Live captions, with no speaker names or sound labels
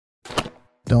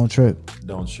Don't trip.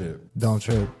 Don't trip. Don't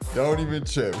trip. Don't even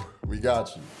trip. We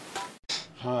got you.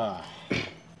 All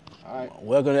right.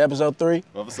 Welcome to episode 3.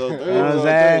 Episode 3. You know what I'm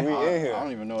saying? We in here. I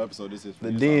don't even know what episode this is.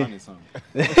 The D.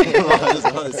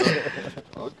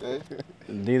 Okay.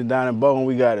 DtheDon and Beaux, and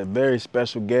we got a very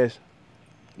special guest.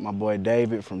 My boy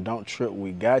David from Don't Trip,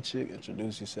 We Got You.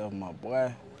 Introduce yourself, my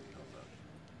boy.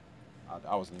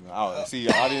 I wasn't even out. See,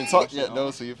 I didn't talk yet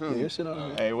though, so you feel me? Yeah, shit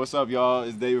on Hey, what's up, y'all?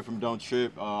 It's David from Don't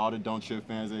Trip. All the Don't Trip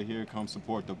fans that are here, come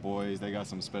support the boys. They got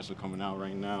something special coming out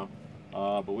right now.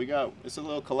 But it's a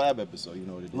little collab episode, you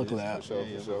know what it is. Little collab.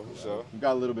 For sure. We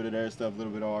got a little bit of their stuff, a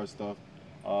little bit of our stuff.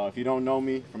 If you don't know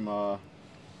me from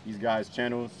these guys'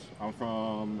 channels, I'm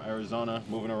from Arizona,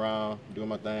 moving around, doing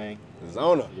my thing.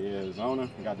 Arizona? Yeah, Arizona.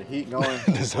 Got the heat going.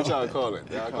 What y'all call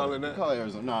it? Y'all call it that? We call it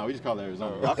Arizona. Nah, we just call it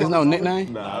Arizona. There's no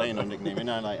nickname? Nah, that ain't no nickname. It's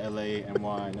not like LA,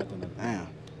 NY, nothing like that. Damn.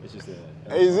 It's just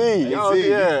AZ. AZ.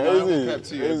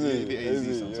 AZ. It be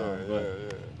AZ sometimes.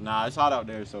 But nah, it's hot out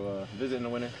there, so visit in the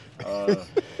winter.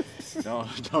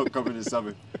 Don't come in the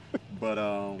summer. But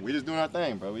we just doing our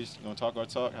thing, bro. We just gonna talk our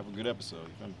talk, have a good episode.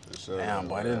 You feel me? Damn,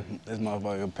 boy, this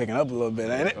motherfucker picking up a little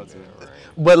bit, ain't it?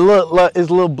 But look, it's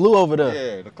a little blue over there.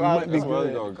 Yeah, the cloud. That's why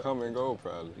they gonna come and go,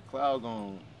 probably. The cloud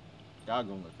y'all gonna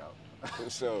look out. For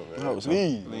sure, man. Oh,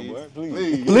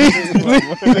 Please,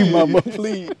 Please, mama,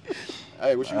 please.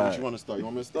 Hey, what you want to start? You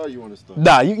want me to start? Or you want to start?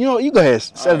 Nah, you go ahead.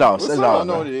 Set it off. Set it off. I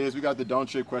know what it is. We got the Don't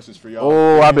Trip questions for y'all.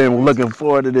 Oh, I've been looking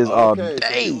forward to this all So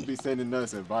day. people be sending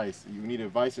us advice. You need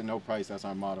advice at no price. That's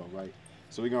our motto, right?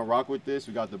 So we're going to rock with this.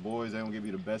 We got the boys. They're going to give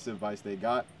you the best advice they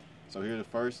got. So here's the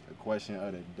first question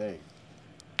of the day.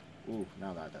 Ooh,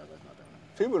 that's not that one.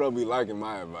 People don't be liking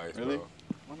my advice, Really? bro.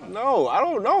 No, I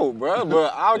don't know, bro,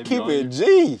 but I'll They be keep on it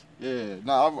you? G. Yeah.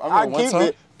 Nah, I keep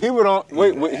it. People don't,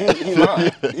 wait, he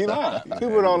lied. He lied.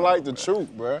 People don't like the truth,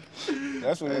 bro.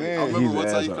 That's what it I is. remember one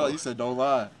time you called, he said, don't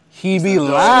lie. He be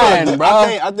lying, bro.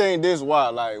 I think this why,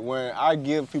 like, when I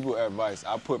give people advice,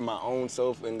 I put my own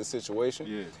self in the situation.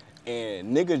 Yeah.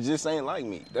 And niggas just ain't like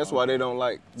me. That's why they don't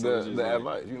like the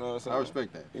advice. You know what I'm saying? I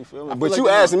respect that. You feel me? I feel But like you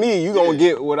they asking don't- me, you gonna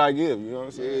get what I give. You know what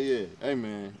I'm saying? Yeah. Hey,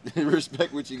 man.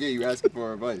 Respect what you get. You asking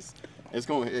for advice. It's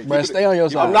going to Bro, stay on your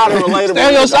side. I'm not a relatable Stay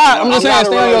on your nigga. side. I'm just saying, not a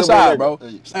stay on your relatable side, nigga.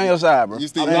 bro. Stay on your side, bro. You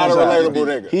Stay still on I'm your not a side. relatable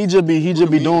nigga. He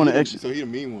just be doing the extra. So he the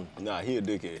mean one. Nah, he a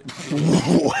dickhead.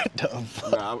 What the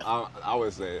fuck? Nah, I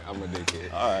would say I'm a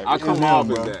dickhead. All right. I come off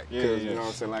as bro. that. Yeah, Because, yeah. you know what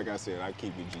I'm saying? Like I said, I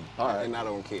keep it G. All right. And I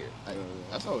don't care.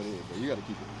 That's how it is, bro. You got to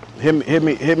keep it.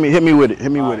 Hit me with it.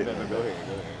 Hit me All with right, it. Go ahead.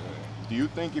 Do you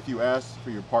think if you asked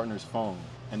for your partner's phone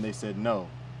and they said no,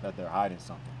 that they're hiding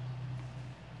something?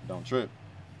 Don't trip.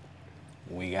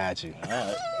 We got you. All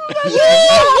right.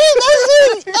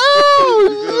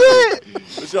 Oh,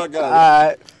 shit. What y'all got? All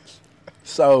right.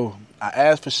 So I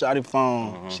asked for Shawty's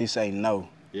phone. She say no.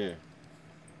 Yeah.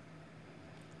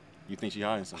 You think she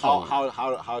hiding something?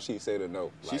 How she say the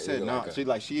no? She Like, said is it no.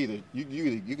 like a- She either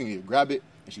you can either grab it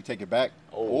and she take it back,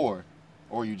 or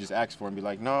you just ask for it and be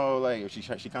like no, like, or she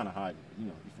kind of hiding it. You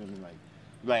know, you feel me?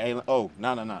 Like hey, oh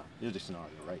no. Here's the scenario,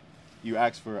 right? You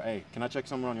ask for, hey, can I check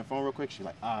something on your phone real quick? She's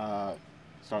like,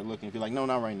 start looking. If you're like, no,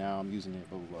 not right now. I'm using it,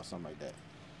 blah, blah, blah, something like that.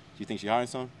 Do you think she hiding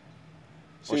something?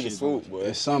 Or She the swoop, boy.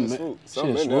 It's She something. the swoop. She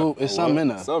Something the in there. swoop. It's something in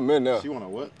there. Something in there. She want to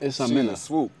what? It's She something in the there.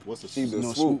 swoop. What's the She the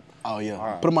No, swoop. Oh yeah. All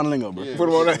right. Put him on the lingo, bro. Yeah, Put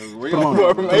him on that. Put him on That boy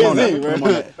that. from Put him on AZ, that. Put him on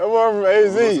man. that. That boy from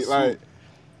What's the AZ. swoop? Like,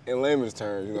 in layman's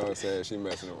terms, you know what I'm saying? She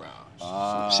messing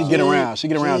around. She get around. She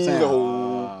get around She's town. a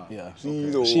hoe. Yeah.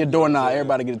 She's a She a doorknob.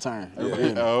 Everybody get a turn.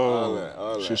 Yeah. All that.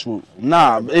 All She that. swoop.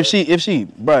 Nah, if she,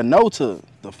 bruh, no to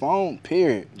the phone,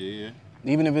 period. Yeah.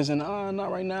 Even if it's in,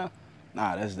 not right now.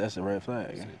 Nah, that's a red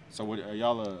flag. So what are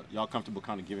y'all comfortable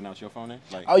kind of giving out your phone then?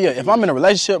 Like, Oh yeah, if I'm in a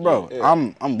relationship, bro, Yeah.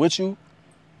 I'm with you,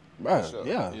 bro. Sure.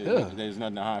 Yeah. There's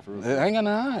nothing to hide for real. I ain't got nothing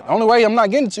to hide. Only way I'm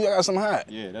not getting to you, I got something to hide.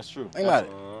 Yeah, that's true. Think about it.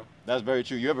 That's very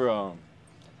true. You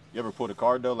ever pulled a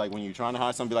card though, like when you're trying to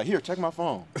hide something, be like, here, check my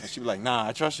phone, and she be like, nah,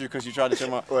 I trust you because you tried to check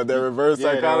my. What, that reverse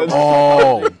Yeah, psychology?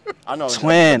 Oh, I know.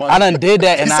 twin. I done did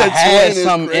that, and I said had twin is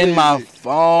something in my crazy.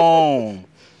 phone.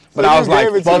 But So I you was like,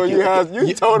 gave it to fuck her, you.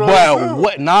 you told her But yourself.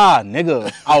 what? Nah,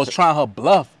 nigga. I was trying her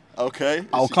bluff. Okay.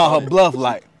 I was calling her bluff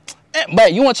like,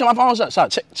 but you want to check my phone?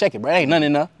 Shot, check it, bro. Ain't nothing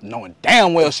in there. Knowing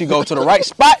damn well she go to the right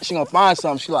spot, she gonna find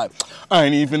something. She like, I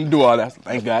ain't even do all that.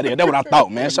 Thank God. Yeah, that's what I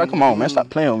thought, man. So come on, man. Stop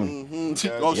playing with me.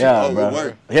 Yeah, bro. It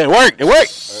worked. Yeah, it worked. It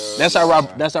worked.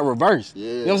 That's our reverse. Yeah.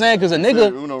 You know what I'm saying? Because a nigga,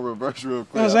 you Uno reverse real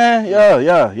quick. know what I'm saying?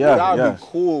 Yeah. What I'd be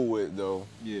cool with, though,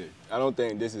 Yeah. I don't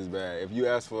think this is bad. If you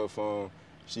ask for a phone,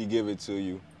 she give it to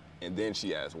you, and then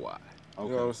she asks why. You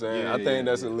know what I'm saying? Yeah, I think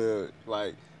that's a little,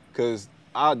 like, because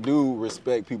I do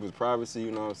respect people's privacy,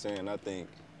 you know what I'm saying? I think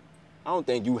I don't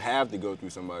think you have to go through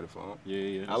somebody's phone.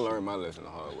 Yeah. I learned my lesson the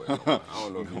hard way. I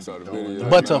don't know if you saw the video.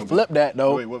 But to flip that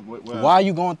though, Wait, what why are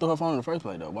you going through her phone in the first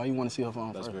place though? Why you want to see her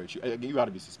phone That's first? very true. You got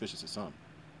to be suspicious of something.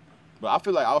 But I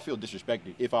feel like I'll feel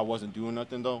disrespected if I wasn't doing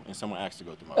nothing though, and someone asked to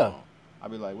go through my phone.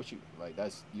 I'd be like, "What you like?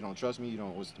 That's you don't trust me. You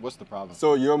don't. What's the problem?"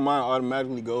 So your mind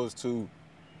automatically goes to,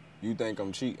 you think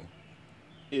I'm cheating?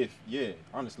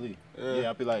 Honestly, Yeah.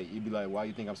 I'd be like, you'd be like, "Why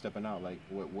you think I'm stepping out? Like,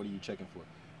 what are you checking for?"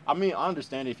 I mean, I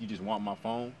understand if you just want my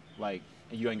phone, like,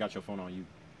 and you ain't got your phone on you,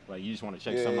 like, you just want to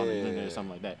check something on the internet or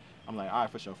something like that. I'm like, all right,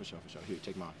 for sure. Here,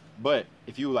 take mine. But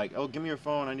if you like, oh, give me your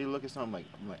phone, I need to look at something.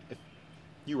 I'm like, if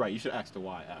you're right, you should ask the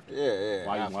why after. Yeah.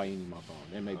 Why you need my phone?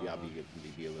 Then maybe I'll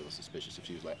be a little suspicious if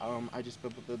she was like, I just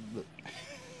look.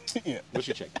 Yeah. What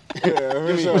you checking?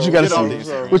 What you gotta see?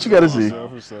 What you gotta see?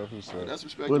 For sure. That's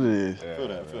respectful. What it is? Feel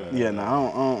that. Yeah, no,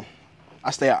 I don't. I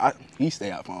stay out. He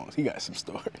stay out phones. He got some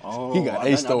stories. Oh, he got I a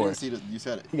didn't story. see you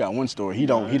said it. He got one story. He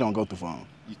don't go through phone.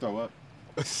 You throw up?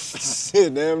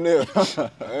 Shit, damn near. Yeah, I was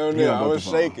about the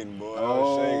phone. shaking, boy. I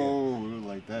was shaking.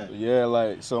 Like that. Yeah,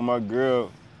 like, so my girl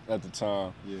at the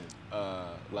time, Yeah.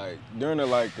 like, during a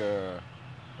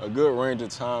good range of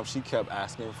time, she kept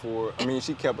asking for,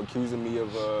 she kept accusing me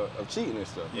of cheating and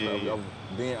stuff. Of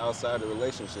being outside the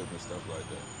relationship and stuff like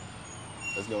that.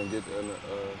 That's gonna get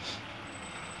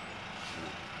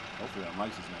Hopefully that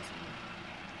mic's just nice and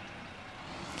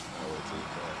I'll wait till you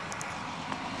call.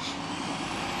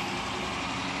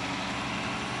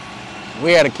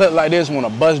 We had a clip like this when a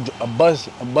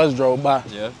bus drove by.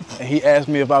 Yeah. And he asked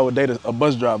me if I would date a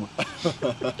bus driver.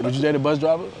 Would you date a bus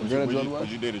driver? Would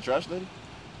you date a trash lady?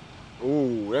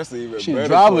 Ooh, that's an even She better the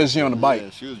driver or question. is she on the bike? Yeah,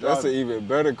 she was driving. That's an even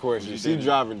better question. She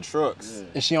driving trucks.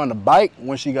 Yeah. Is she on the bike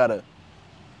when she got a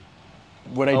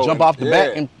where they jump and- off the yeah,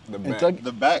 back and the and back. tuck it?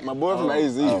 The back. My boy from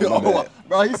AZ. Oh,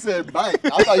 Bro, he said bike.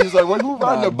 I thought he was like, "What? Who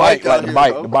riding Nah, the bike? like out the here,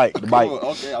 bike, bro?" the bike, the bike. Cool.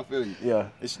 Okay, I feel you. Yeah.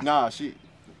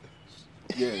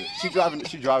 She driving the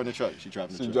truck. She driving the truck. She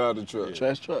drive the truck.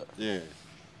 Trash truck. Yeah.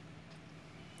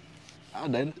 I'll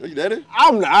date it. Are you dating?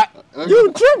 I'm not.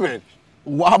 You tripping.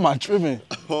 Why am I tripping?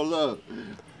 Hold up.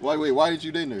 Why did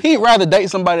you date her? He'd rather date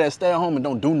somebody that stay at home and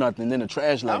don't do nothing than a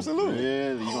trash lady. Absolutely.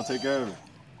 Yeah, you gonna take care of her.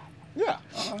 Yeah.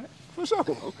 All right. For sure.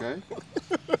 Okay.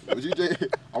 Would you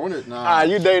date? I wonder. Nah.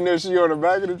 You dating her, she on the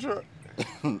back of the truck?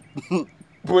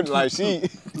 Put like she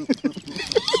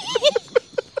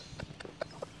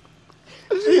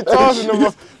tossing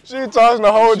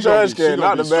the whole She gonna trash be- can, she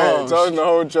not gonna the be bag. strong. Tossing the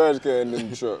whole trash can in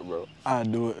the truck, bro. I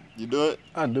do it. You do it?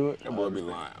 I do it. That boy be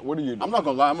lying. What do you do? I'm not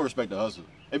gonna lie. I'm gonna respect the hustle.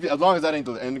 As long as that ain't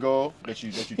the end goal that you.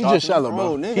 He's just shallow,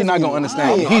 bro. Bro, He's not niggas gonna be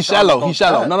understand. lying. He's shallow. He's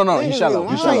shallow. Niggas No. be He's shallow.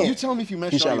 He's lying. shallow. You tell me if you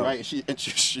met He's Shorty, shallow. right? And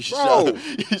she's Bro. shallow.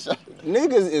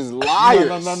 Niggas is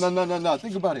liars. No.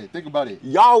 Think about it.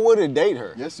 Y'all wouldn't date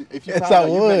her. Yes, if you Yes, found I out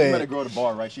you met would. a girl at the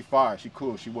bar, right? She fire, she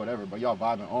cool, she whatever, but y'all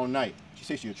vibing all night. She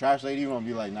says she a trash lady, you gonna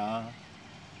be like, nah.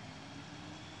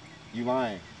 You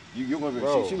lying. You gonna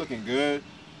Bro. she looking good.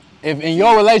 If in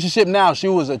your relationship now she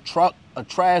was a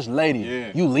trash lady,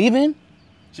 Yeah. you leaving?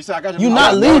 She said, I got You your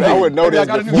not leaving. I would know Maybe I this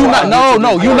got a new before. You not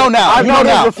no. You know now. I You know know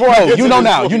this now. before I No, get you to know this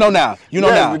now. point. You know now. You know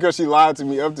Yes, now. because she lied to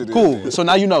me up to this. Cool. day. So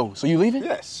now you know. So you leaving?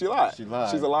 Yes, she lied. She lied.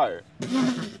 She's a liar.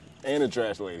 And a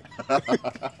trash lady.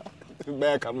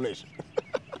 Bad combination.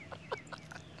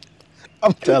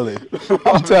 I'm telling. I'm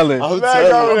I'm telling.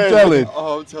 telling.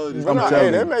 Oh, I'm telling you. But nah,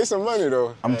 telling hey, you. they made some money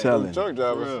though. I'm telling. Truck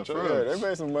drivers, For real. they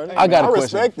made some money. I got a I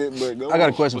question. respect it, but go I got a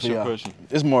on. question What's for your y'all. question?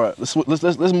 It's more. Let's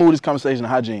move this conversation to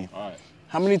hygiene. All right.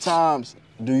 How many times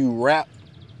do you wrap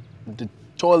the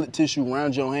toilet tissue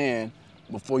around your hand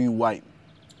before you wipe?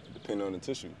 Depending on the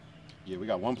tissue. Yeah, we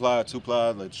got 1 ply, 2 ply,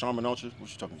 like Charmin Ultra.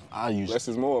 What you talking about? I use. Less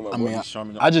is more, my I boy. mean,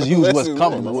 Charmin I just use Less what's is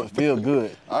comfortable, more. what feel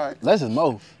good. All right. Less is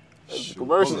more.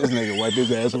 Commercial. This nigga wipe his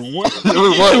ass with What?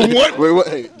 Wait,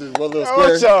 hey, there's one little square.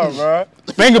 What's up, bro?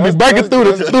 finger be breaking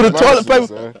through the toilet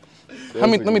paper. Let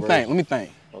me Let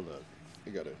think. Hold up.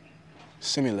 You gotta.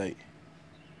 Simulate.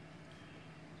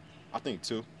 I think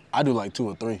 2. I do like 2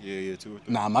 or 3. Yeah, 2 or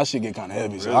 3. Nah, my shit get kind of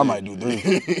heavy, so I Really? might do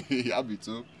 3. Yeah, I'll be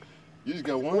 2. You just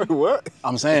got 1? Wait, what?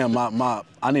 I'm saying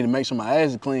I need to make sure my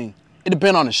ass is clean. It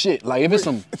depends on the shit. Like if it's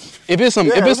some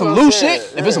that's what I'm loose saying.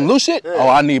 shit, if it's some loose shit, oh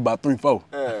I need about 3, 4.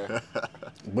 Yeah.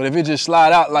 But if it just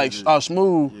slide out like all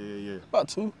smooth, Yeah. about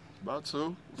 2. About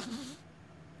 2.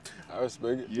 I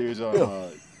respect it.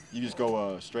 You just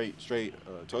go straight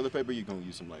toilet paper. You gonna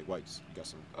use some like wipes. You got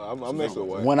some. I'm mixed with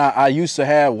white. When I used to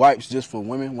have wipes just for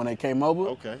women when they came over.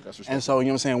 Okay, that's respectful. And so you know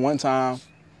what I'm saying. One time,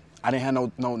 I didn't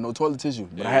have no toilet tissue,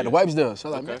 but I Yeah, had the yeah. wipes there. So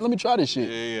I was like, Okay. man, let me try this shit.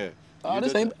 Yeah. Oh, You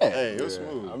this did ain't that? bad. Hey, it was Yeah,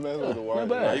 smooth. I mess with the white. not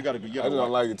bad. Nah, you gotta I just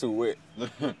don't like it too wet.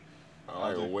 I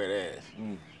like a wet ass.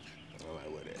 I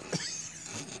like wet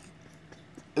ass.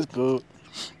 It's good.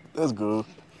 That's good.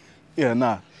 Yeah,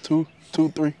 nah. 2, 2,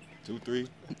 3. 2, 3.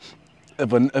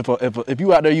 If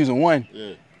you out there using one,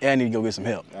 Yeah. I need to go get some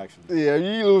help. Actually. Yeah,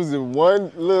 you losing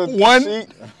one little One? sheet.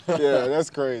 Yeah,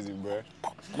 that's crazy, bro.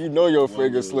 You know your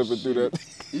finger slipping through that.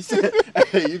 You said,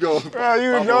 hey, you go. Bro,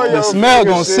 you know The your smell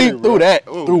finger gonna shitty, seep bro. through that.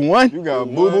 Ooh. Through one? You got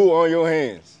boo-boo on your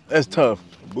hands. That's tough.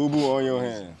 Boo-boo on your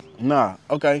hands. Nah.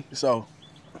 Okay. So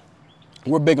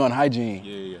we're big on hygiene,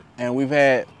 Yeah. and we've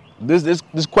had this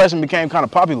question became kind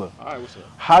of popular. All right, what's up?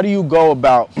 How do you go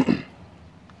about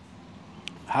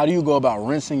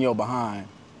rinsing your behind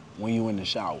when you in the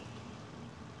shower?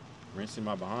 Rinsing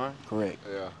my behind. Correct.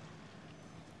 Yeah.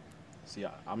 See,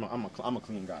 I'm a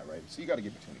clean guy, right? So you got to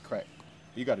get between the crack.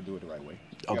 You got to do it the right way.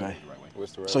 You gotta Okay. do it the right way.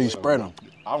 What's the right So you way? spread them.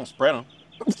 I don't spread them.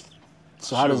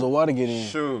 So how does the water get in?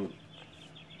 Shoot.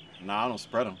 Nah, I don't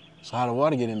spread them. So how the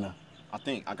water get in there? I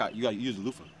think you got to use a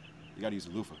loofah. You got to use a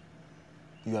loofah.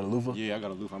 You got a loofah? Yeah, I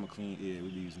got a loofah. I'm a clean. Yeah, we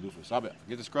be using loofah. So I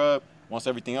get the scrub once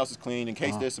everything else is clean. In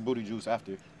case there's some booty juice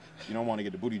after, you don't want to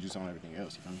get the booty juice on everything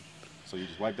else. You feel me? So you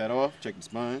just wipe that off, check the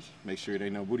sponge, make sure there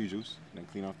ain't no booty juice, then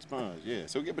clean off the sponge. Yeah.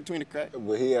 So get between the crack.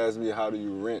 But he asked me, how do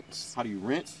you rinse? How do you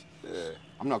rinse? Yeah.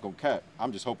 I'm not gonna cap.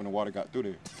 I'm just hoping the water got through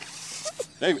there.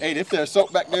 Hey, if there's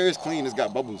soap back there, it's clean. It's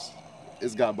got bubbles.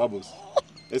 It's got bubbles.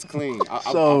 It's clean. I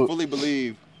fully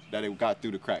believe that it got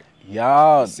through the crack.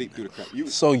 Y'all. Seep through the crack.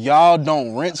 So y'all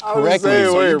don't rinse I was correctly. saying,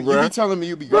 So wait, you bro. be telling me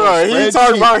you be Bro, going he spread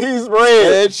talking cheek. about he's red.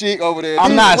 Spread cheek over there.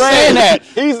 I'm He's not red. saying that.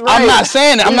 He's I'm red. not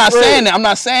saying that. I'm He's not red. saying that. I'm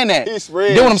not saying that. He's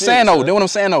red. Do what I'm saying though. Shit, Do what I'm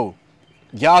saying though.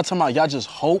 Y'all talking about y'all just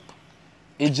hope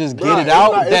it just Bro, get it it's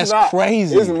out? not- it's That's not-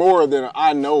 crazy. It's more than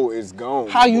I know it's gone.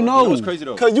 How you You know? know what's crazy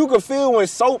though? Because you can feel when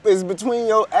soap is between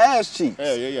your ass cheeks.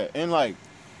 Yeah. And like,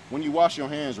 when you wash your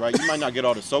hands, right, you might not get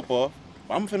all the soap off,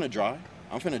 but I'm finna dry.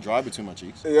 I'm finna dry between my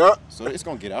cheeks. Yep. So it's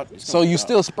gonna get out. So you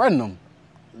still spreading them?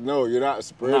 No, you're not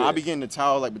spreading. Nah, I be getting the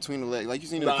towel like between the legs. Like you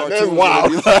seen the Nah, cartoon.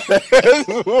 that's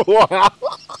wild. Wow.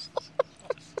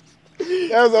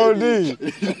 That's OD.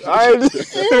 I ain't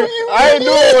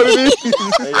doing one of these.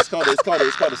 Hey, it's called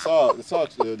a saw.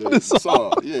 The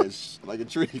saw. Yeah, it's like a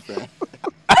tree, fam.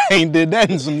 I ain't did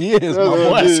that in some years, my That's boy.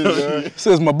 what it is, man.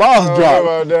 Since my balls Oh, dropped.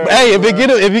 about that, But hey, if bro.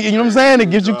 you know what I'm saying, it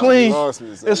gets you clean. Lost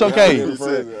me, son. It's Yeah, okay. I get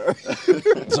further.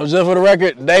 So just for the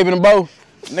record, David and Beaux,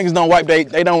 niggas don't wipe they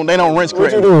don't rinse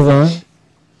What you correctly. do, son?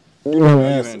 You don't How you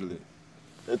answer. handle it?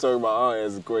 They talking about I don't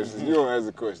answer questions. You don't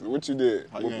answer questions. What you did?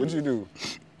 How you What handle you do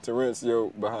to rinse your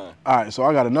behind? All right, so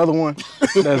I got another one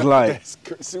that's like,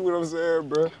 See what I'm saying,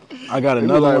 bro? I got They be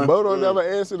another like, one. Beaux don't never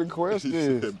answer the He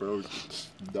questions. said, bro,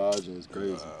 dodging is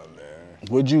crazy.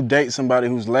 Would you date somebody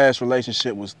whose last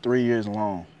relationship was 3 years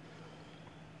long?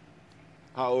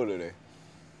 How old are they?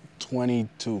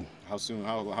 22. How soon?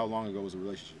 How long ago was the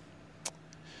relationship?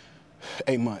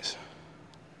 8 months.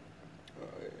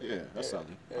 Yeah, that's solid.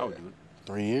 I would do it.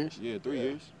 3 years? Yeah, 3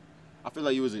 years. I feel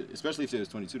like you was, especially if they was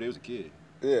 22, they was a kid.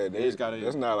 Yeah, They just gotta-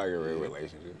 that's not like a real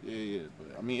relationship. Yeah.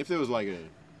 But I mean, if it was like a,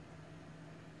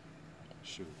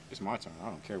 shoot, it's my turn. I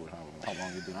don't care how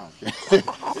long it's been. I don't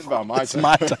care. It's about my It's turn.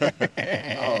 my turn.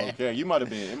 I don't care. It might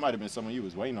have been someone you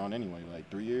was waiting on anyway. Like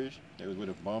 3 years, they was with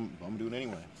a bum dude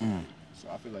anyway. So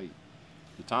I feel like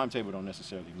the timetable don't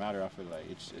necessarily matter. I feel like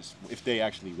it's if they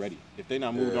actually ready. If they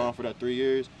not moved Yeah. on for that 3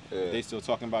 years, Yeah. if they still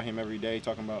talking about him every day,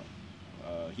 talking about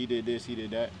he did this, he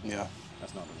did that. Yeah.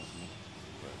 That's not enough for me.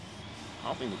 But I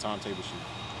don't think the timetable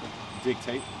should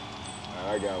dictate.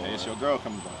 I got one. Hey, it's your girl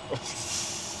coming by. I'm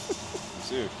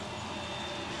serious.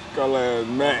 Call her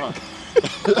Mac.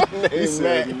 He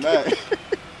said Mac.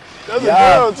 That's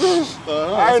Yeah. a girl too.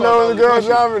 I ain't know it was a girl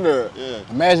driving there. Yeah.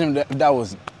 Imagine if that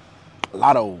was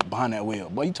Lotto behind that wheel.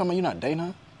 Boy, you talking about you not dating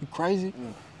her? You crazy?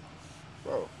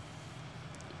 Bro,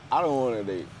 I don't want to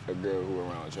date a girl who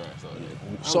around trash all day.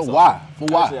 So why? For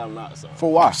why? Actually, I'm not sorry.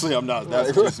 For why? Actually, I'm not.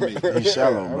 That's just me. He's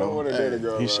shallow, I bro. don't want to date a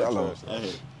girl He's around shallow. trash.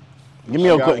 Hey, Give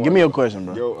me your question,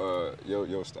 bro.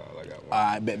 Your style. I got one. All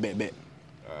right, bet.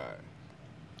 Alright.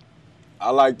 I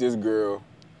like this girl,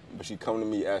 but she come to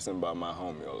me asking about my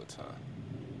homie all the time.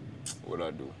 What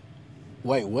I do?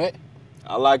 Wait, what?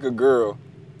 I like a girl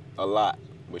a lot,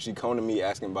 but she come to me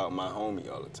asking about my homie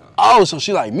all the time. Oh, so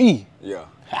she like me? Yeah.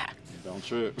 don't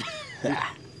trip.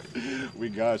 We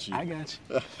got you. I got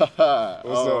you. What's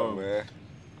up, man?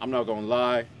 I'm not gonna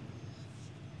lie.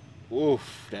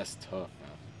 Oof, that's tough, man.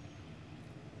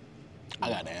 I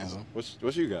got the answer.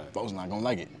 What you got? Folks not gonna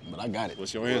like it, but I got it.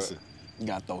 What's your answer? You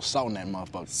gotta throw salt in that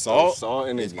motherfucker. Salt? Salt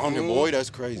in his On your boy?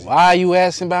 That's crazy. Why are you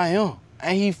asking about him?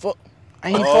 Ain't he fuck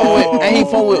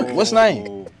with what's his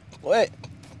name? What?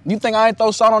 You think I ain't throw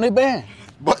salt on his band?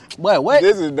 But Boy, what?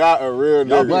 This is not a real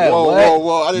nigga. Boy,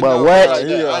 Whoa. I didn't But know. what? Like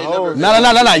that. I ain't never-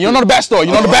 No. You don't know the backstory.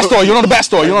 You know the backstory. You know the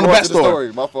backstory. You know the Go into the backstory.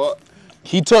 story. My fault.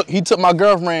 He took my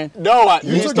girlfriend. No,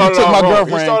 He started took off my wrong.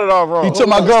 girlfriend. He started off wrong. He took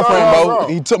my girlfriend, bro.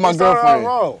 He took my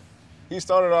girlfriend. He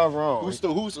started off wrong. Who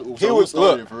started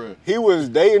Look, it for real? he was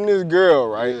dating this girl,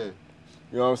 right? Yeah.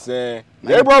 You know what I'm saying?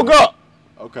 They broke up.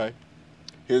 Okay.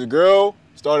 His girl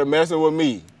started messing with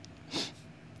me.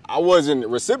 I wasn't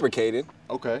reciprocating,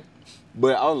 Okay.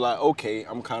 but I was like, okay,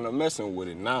 I'm kind of messing with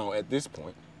it now at this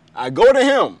point. I go to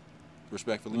him,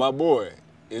 Respectfully. my boy,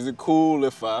 is it cool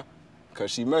if cause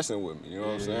she messing with me, you know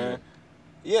what I'm saying?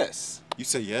 Yes, You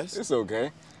say yes? it's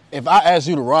okay. If I ask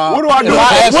you to rob, What do I do? If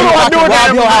I ask you, I can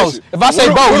rob your house. If I say,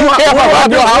 Beaux, you care if I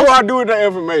rob your What do house? I do with that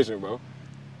information, bro?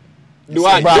 Do Bro,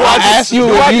 I ask you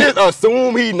do if I you- just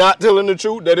assume he not telling the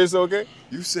truth that it's okay?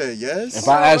 You said yes? If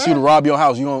I ask you to rob your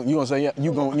house, you gonna say yeah?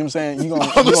 You know what I'm saying? You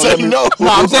gonna say no. No,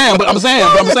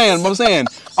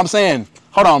 I'm saying.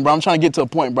 Hold on, bro. I'm trying to get to a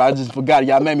point, bro. I just forgot.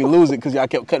 Y'all made me lose it because y'all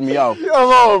kept cutting me off. Come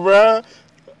on, bro.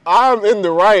 I'm in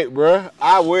the right, bro.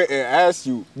 I went and asked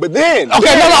you, but then Okay,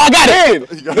 no, I got it.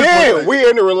 Then we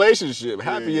in a relationship,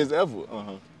 happy as ever.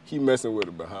 Uh-huh. He messing with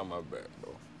her behind my back,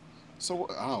 bro. So,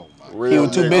 oh my Real He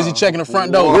was too nigga. busy checking the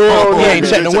front door. Real He ain't nigga.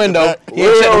 checked the window. He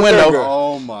Real ain't checked the window. nigga.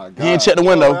 Oh my God. He ain't checked the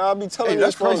Man, window. I'll be telling Hey, you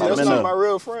that's that's crazy. That's I not know. my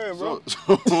real friend, bro. So,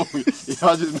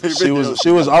 y'all just made videos. She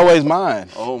was always mine.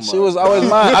 Oh my She was always God.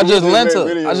 mine. I just We lent made her.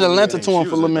 videos, I just lent her man. to him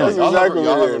for a little minute. That's exactly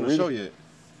y'all what have it on the is. show yet?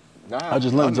 Nah, I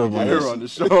just lent her to I heard her him. on the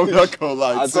show. I'm not gonna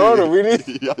lie. I to told you. her we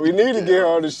need Y'all to get her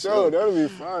on the show. That'll be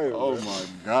fine. Oh bro. my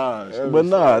gosh. But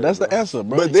nah, that's the answer,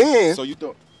 bro. But then So you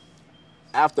thought?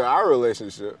 after our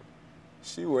relationship,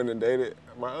 she went and dated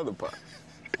my other partner.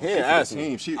 He ain't asked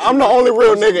me. I'm the only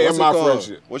real nigga in my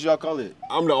friendship. What y'all call it?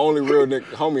 I'm the only real nigga,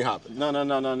 homie hopping. No.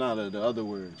 The other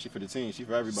word. She for the team. She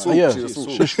for everybody. Swoop. Yeah, She a she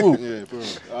swoop. swoop. Yeah, for real.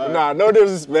 All right. Nah, no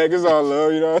disrespect. It's all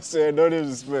love. You know what I'm saying? No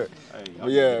disrespect. Hey, But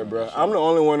yeah, bro. I'm the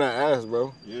only one that asked,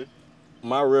 bro. Yeah.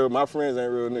 My friends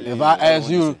ain't real niggas. If I ask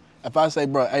you, if I say,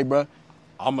 bro, hey, bro,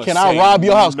 I'ma can I say rob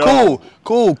your house? no.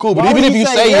 Cool. But Why even would if he you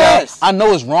say say yes? yeah, I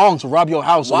know it's wrong to rob your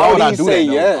house. So why would I do that?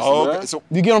 Though? yes? Oh, bruh? okay. So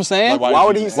You get what I'm saying? Like, Why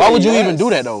would he say Why would you yes? even do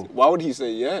that though? Why would he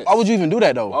say yes? Why would you even do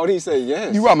that though? Why would he say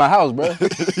yes? You rob my house, bro.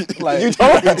 Like, You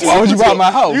told me to. why would you rob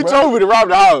my house? You bro? told me to rob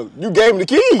the house. You gave me the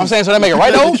keys. I'm saying, so that make it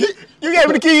right though? You gave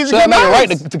me the keys. So to that get make it my right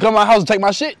house. to come to my house and take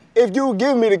my shit? If you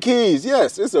give me the keys,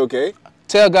 yes, it's okay.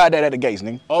 Tell God that at the gates,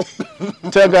 nigga. Oh.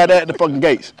 Tell God that at the fucking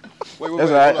gates. wait.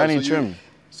 That's all right. hold on. I need So trimming.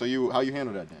 So you, how you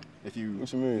handle that then? If you,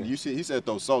 What you mean? You see, he said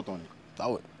throw salt on it.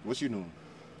 Throw it. What you doing?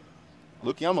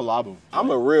 Looky, I'm a lob him.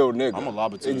 I'm a real nigga. I'm a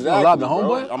lob it to you. Exactly. You lob the bro.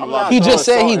 homeboy? I'm a not lob He it. just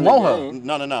said he throwing want salt in her. the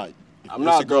game. No. I'm It's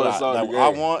not a girl throwing salt that in the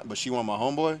I game. want, but she want my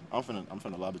homeboy. I'm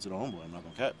finna lob it to the homeboy. I'm not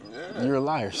gonna cap. You're a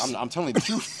liar. I'm telling you the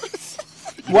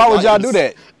truth. Why would y'all do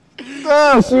that? She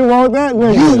want that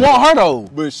nigga. You want her though.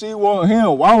 But she want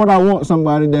him. Why would I want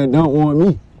somebody that don't want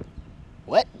me?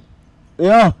 What?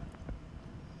 Yeah.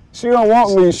 She don't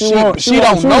want me. She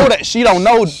don't know that. She don't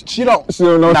know. She don't. She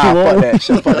don't know Nah, she fuck want that.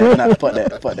 Fuck that. Nah, fuck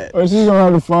that. Fuck that. But she gonna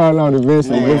have to find out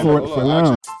eventually. Man, But for hold for on,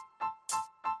 now.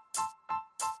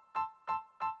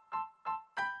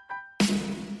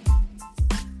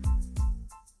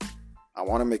 I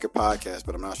want to make a podcast,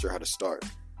 but I'm not sure how to start.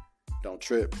 Don't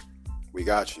trip. We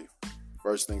got you.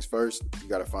 First things first, you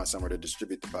got to find somewhere to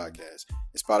distribute the podcast.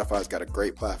 And Spotify's got a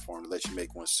great platform to let you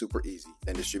make one super easy,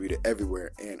 then distribute it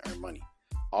everywhere and earn money.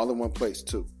 All in one place,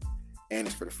 too. And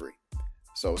it's for the free.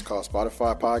 So it's called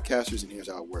Spotify Podcasters, and here's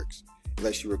how it works. It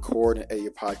lets you record and edit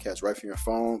your podcast right from your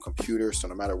phone, computer, so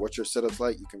no matter what your setup's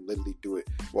like, you can literally do it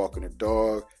walking a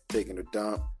dog, taking a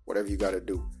dump, whatever you got to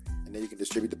do. And then you can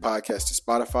distribute the podcast to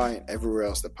Spotify and everywhere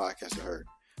else that podcasts are heard.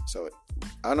 So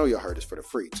I know y'all heard it's for the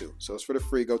free too. So it's for the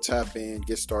free. Go tap in,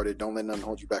 get started. Don't let nothing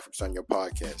hold you back from starting your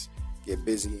podcast. Get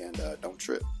busy and don't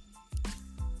trip.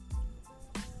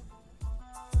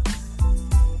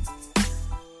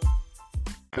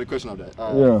 I had a question on that.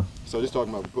 Yeah. So just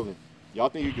talking about pulling. Y'all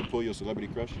think you can pull your celebrity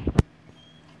crush?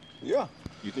 Yeah.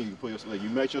 You think you can pull your you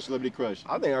met your celebrity crush?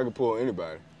 I think I can pull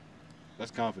anybody.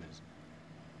 That's confidence.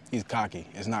 He's cocky.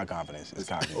 It's not confidence. It's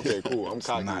cocky. Okay, cool. I'm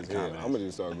cocky not as hell. confidence. I'm gonna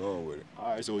just start going with it. All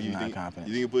right. So you Not think confidence.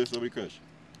 you think you can pull your celebrity crush?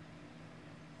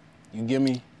 You give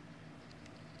me.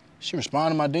 She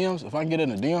respond to my DMs. If I get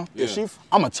in a DM, Yeah.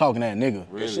 I'm a talking that nigga.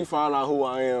 Really? If she find out who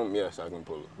I am, yes, I can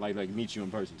pull her. Like meet you in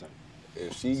person type.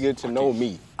 If she get to know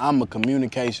me, I'm a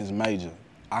communications major.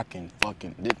 I can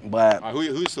fucking, but All right.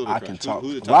 Who's celebrity I crush? can talk.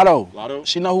 Who's the top? Lotto. Lotto.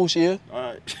 She know who she is. All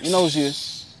right. You know who she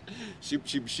is.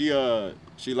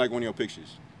 She like one of your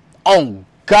pictures. Oh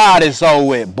God, it's over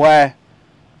with, boy.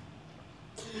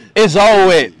 It's over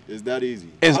with. It's that easy.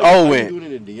 It's How you over with. doing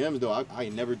it in DMs though? I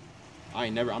ain't never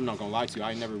I'm not gonna lie to you.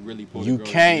 I ain't never really pulled. You a girl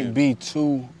can't be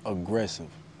too aggressive.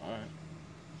 All right.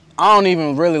 I don't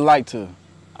even really like to.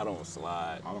 I don't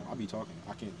slide. I'll be talking.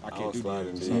 I can't don't do slide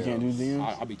in DMs. You can't do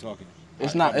DMs. I'll be talking.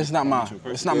 It's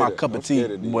not my cup of tea.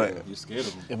 But You're scared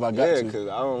of them. if I got Yeah, to, because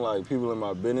I don't like people in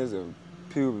my business and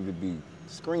people to be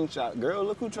screenshot. Girl,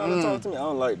 look who trying to talk to me. I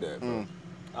don't like that, bro.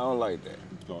 I don't like that.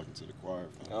 You're talking to the choir.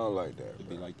 I don't like that. It'd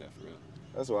be like that for real.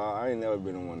 That's why I ain't never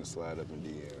been the one to slide up in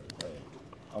DM.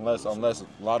 Unless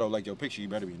Lotto like your picture, you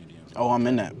better be in the DMs. oh, I'm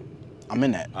in that.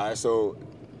 All right, so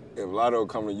if Lotto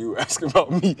come to you asking about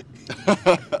me,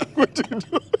 what you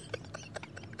doing?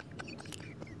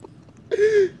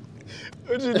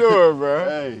 What you doing, bro?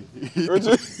 Hey, What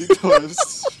you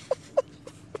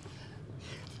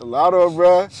Lotto,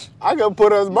 bro, I can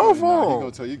put us both He on.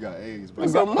 gonna tell you got AIDS, bro.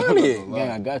 It's some money.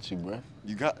 Gang, I got you, bro.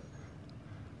 You got.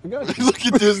 I got you. Look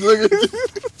at this. Look at this.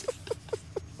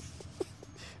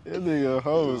 That nigga a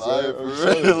hoe, Lying for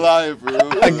real. Lying for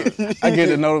real. I get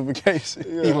the notification.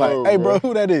 Yeah, He's like, hey, bro, bro.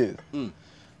 who that is?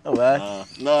 Nobody.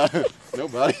 Nah,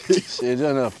 nobody. Shit, just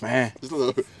another fan. Just a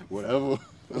little whatever.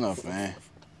 Another fan.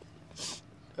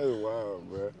 That's wild,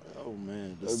 bro. Oh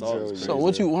man, the That's song Joey. is crazy.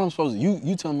 So what I'm supposed to,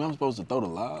 you telling me I'm supposed to throw the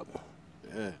lob?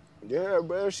 Yeah. Yeah,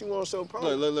 bro, she wants so proud.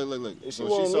 Look. If she So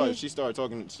want me- she started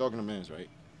talking to men's, right?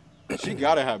 She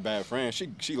gotta have bad friends.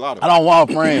 She Lotto. I don't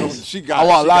want friends. She got- I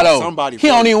want she got Lotto. somebody He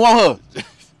don't for- even want her.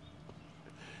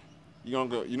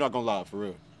 You're not gonna lie for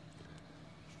real.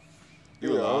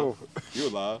 You Yeah, alive? oh. You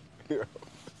alive?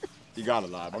 You got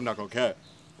alive. I'm not gonna cap.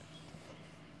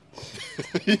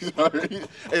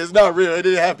 It's not real. It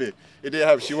didn't happen. It didn't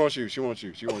happen. She wants you. Don't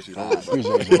worry about it.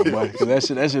 Appreciate you, my boy. 'Cause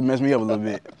that shit messed me up a little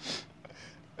bit.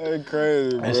 That's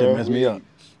crazy, bro. That shit messed me up.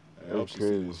 I hope she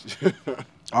crazy. sees.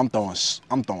 I'm throwing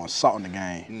salt in the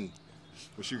game.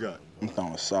 What you got? I'm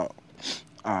throwing salt.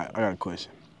 All right, I got a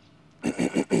question.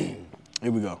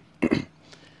 Here we go.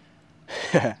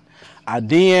 I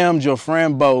DM'd your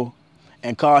friend Beaux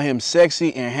and call him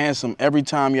sexy and handsome every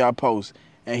time y'all post,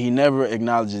 and he never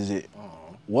acknowledges it.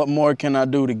 What more can I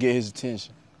do to get his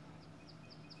attention?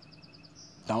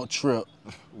 Don't trip.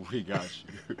 We got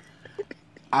you.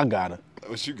 I got her.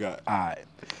 What you got? All right.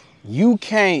 You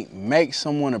can't make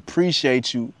someone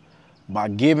appreciate you by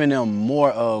giving them more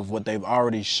of what they've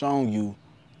already shown you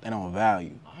they don't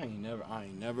value. I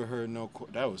ain't never heard no.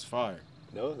 That was fire.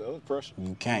 That was pressure.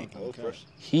 You can't. That was pressure.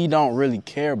 He don't really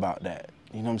care about that.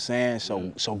 You know what I'm saying?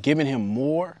 So giving him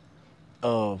more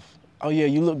of, oh yeah,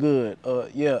 you look good.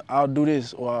 Yeah, I'll do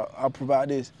this or I'll provide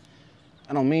this.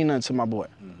 I don't mean nothing to my boy.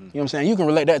 You know what I'm saying? You can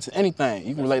relate that to anything.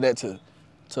 You can relate that to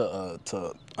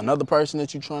another person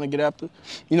that you're trying to get after.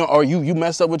 You know, or you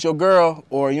messed up with your girl,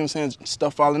 or you know what I'm saying,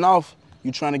 stuff falling off.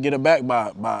 You trying to get her back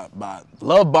by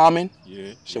love bombing.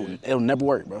 Yeah. Shit, it'll never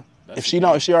work, bro. That's If she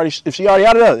already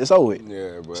out of there, it's over with.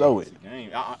 Yeah, bro. It's over with. Game.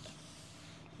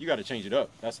 You got to change it up.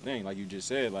 That's the thing. Like you just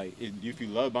said, like if you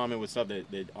love bombing with stuff that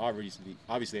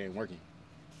obviously ain't working,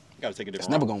 you got to take a different. It's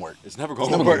never route. gonna work. It's never It's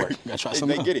gonna never work. gonna work. You gotta try They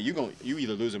something get it. You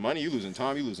either losing money, you losing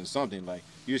time, you losing something. Like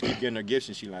you just keep getting her gifts,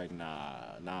 and she like,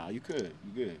 nah, you good.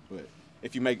 But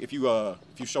if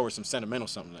you show her some sentimental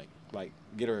something, like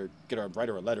get her write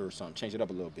her a letter or something, change it up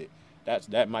a little bit.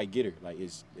 That might get her. Like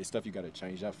it's stuff you gotta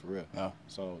change up for real. Yeah.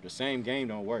 So the same game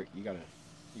don't work. You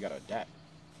gotta adapt.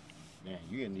 Man,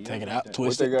 you gonna Take it adapt out, that.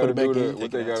 twist What they it, put gotta it back do in. to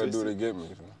what they Take it out, gotta do twist to it. get me?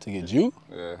 To get you?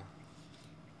 Yeah.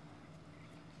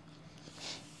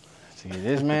 To get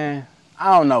this man?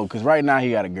 I don't know, cause right now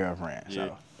he got a girlfriend. Yeah.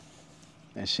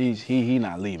 So and he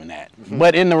not leaving that.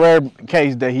 But in the rare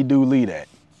case that he do leave that,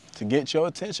 to get your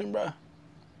attention, bro.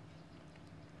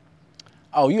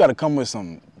 Oh, you gotta come with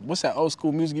some. What's that old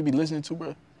school music you be listening to,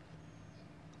 bro?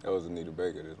 That was Anita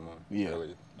Baker this month. Yeah.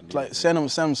 Earlier. Send him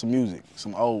some music,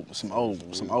 some old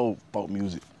folk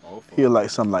music. Old folk. He'll like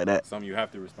something like that. Something you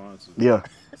have to respond to. Yeah.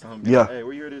 Something Yeah. Hey,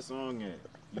 where you hear this song at?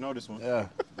 You know this one? Yeah.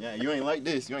 Yeah, you ain't like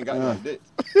this. You ain't got it like this.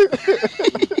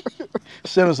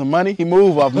 Send him some money. He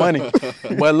move off money.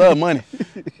 Boy, love money.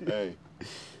 Hey.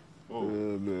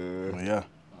 Oh, But yeah,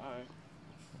 all right.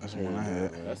 that's the one I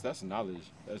had. That's knowledge.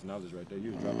 That's knowledge right there.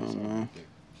 You was dropping something right there.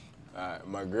 All right,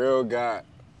 my girl got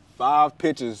 5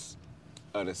 pictures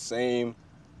of the same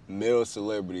male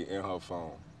celebrity in her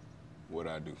phone. What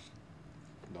I do?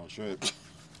 Don't trip.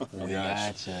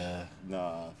 Gotcha.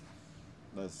 Nah.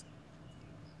 That's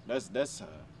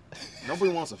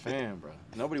nobody wants a fan, bro.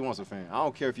 Nobody wants a fan. I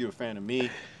don't care if you're a fan of me.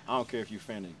 I don't care if you're a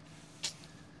fan of.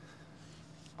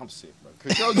 I'm sick, bro.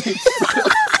 'Cause y'all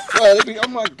bro, they be, oh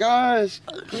my gosh.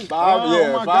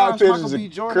 5 pictures of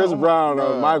Chris Brown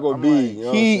or Michael B. Like, You know what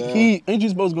I'm saying? Ain't you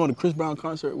supposed to go to Chris Brown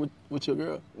concert with your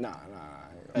girl? Nah.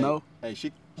 No. Hey,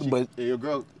 But Yeah, your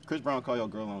girl, Chris Brown called your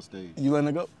girl on stage. you letting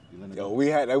her go? You letting her Yo, go? we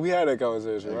had that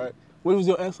conversation, right? What was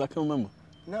your answer? I can't remember.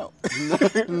 No.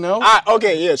 No.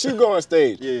 Okay, yeah, she go on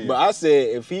stage. Yeah. But I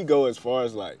said if he go as far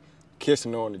as like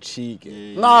kissing her on the cheek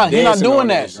and Nah, he not dancing doing on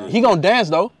that. that. He gonna dance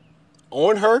though.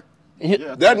 on her,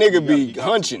 Yeah, that nigga you be got-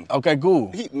 hunching. Okay,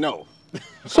 cool. No.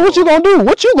 So what you gonna do?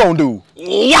 What you gonna do?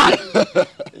 Yeah.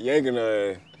 You ain't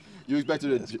gonna. You expect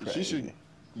her to? She should.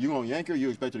 You gonna yank her? Or you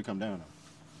expect her to come down?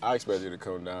 I expect you to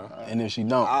come down. And if she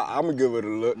don't, I'm gonna give it a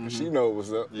look. She know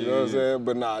what's up. You know what I'm saying?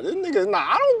 But nah, this nigga,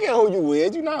 I don't care who you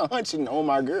with. You not hunching on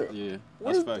my girl. Yeah,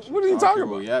 What that's is- factual. what are you I don't talking care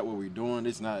about? Where we at? What we doing?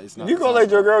 It's not. You gonna let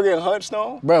your girl get hunched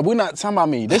on? bro, we not talking about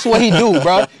me. This is what he do,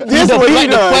 bro. This he what he deflect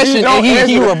the does. question He don't and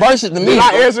he answer. reverse it to me. Did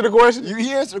I answer the question? You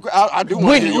answer the question. I do want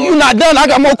Wait, to hear you not done. I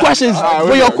got more questions right, for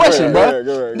go your ahead, question, go bro. ahead,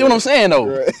 go ahead, You know what I'm saying,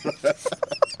 though?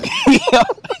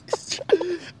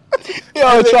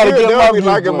 Yo, try to Nigga, get they my don't be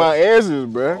liking viewpoint. my answers,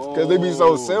 bro, because they be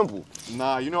so simple.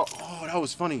 Nah, you know. Oh, that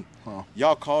was funny.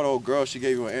 Y'all called old girl. She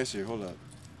gave you an answer.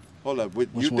 Hold up. Which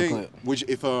You one think? clip? Which if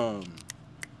If a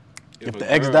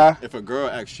the ex girl- die? If a girl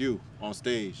asks you on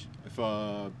stage, if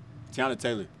Tiana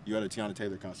Taylor, you at a Tiana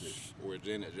Taylor concert. Or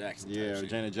Janet Jackson. Yeah, or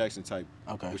Janet Jackson type.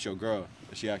 Okay. With your girl,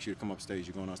 if she asks you to come up stage,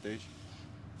 you going on stage?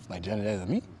 Like Janet asked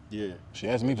me. Yeah. She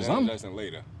asked me for Janet something. Jackson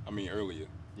later. I mean earlier.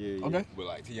 Yeah. Okay. But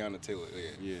like Tiana Taylor,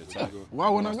 Yeah. yeah. Why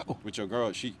wouldn't I go? With your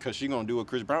girl, cause she gonna do what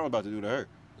Chris Brown about to do to her,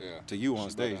 Yeah. to you on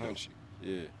She stage. better Though. hunch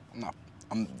you. Yeah.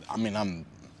 I'm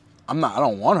not. I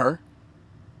don't want her.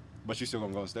 But you still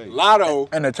gonna go on stage.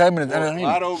 Entertainment is entertainment.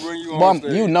 Lotto bring you Boy, on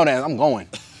stage. you know that I'm going.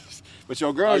 But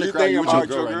your girl Are in the you crowd, thinking you with about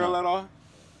your your girl, girl right at now. all?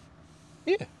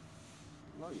 Yeah.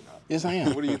 No, you're not. Yes, I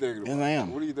am. What are you thinking about? Yes, I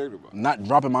am. What are you thinking about? Not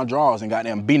dropping my drawers and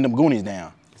goddamn beating them Goonies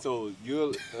down. So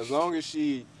you're as long as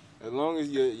your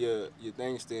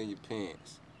thing stay in your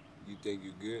pants, you think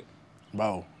you good?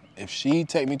 Bro, if she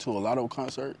take me to a Lotto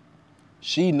concert,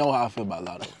 she know how I feel about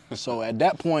Lotto. So at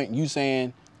that point, you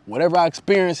saying whatever I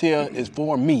experience here is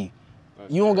for me.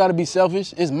 You don't gotta be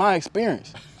selfish. It's my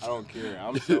experience. I don't care.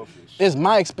 I'm selfish. It's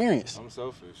my experience. I'm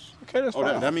selfish. Okay, that's Oh,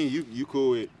 that mean you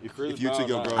cool with Chris if you took Brown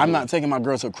your not- girl. I'm to- not taking my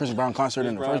girl to a Chris Brown concert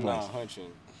in the first place. Not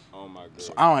hunching on my girl.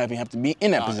 So I don't even have to be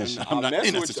in that position. I'm not mess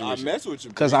in that with you. I situation. mess with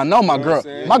you. Cause bro. I know my You girl. what I'm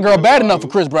saying? My girl You bad cool. enough for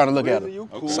Chris Brown to look at her. You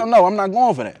cool. So no, I'm not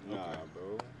going for that. Nah,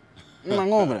 bro. I'm not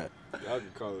going for that. Y'all can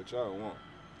call it y'all want.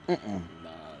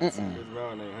 Nah, Chris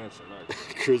Brown ain't hunching. Like,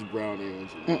 Chris Brown ain't.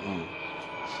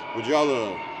 Would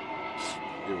y'all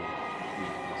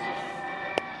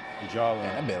Would y'all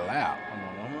That bit loud.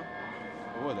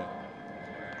 What was that?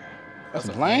 That's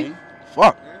a plane?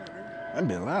 Fuck. That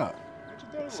bit loud.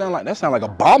 That sound like a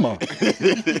bomber.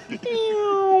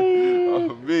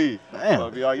 Oh, me. Damn.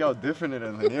 Oh, y'all different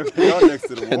than y'all next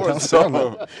to the That war.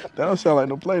 don't sound like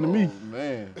no plane to me. Oh,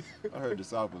 man. I heard the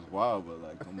South was wild, but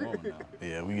like, come on now.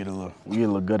 Yeah, we get a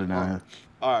little gutter down here.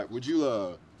 All right, would you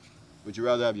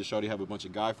rather have your shorty have a bunch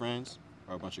of guy friends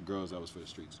or a bunch of girls that was for the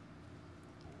streets?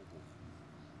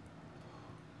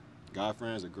 Guy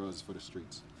friends or girls for the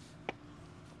streets?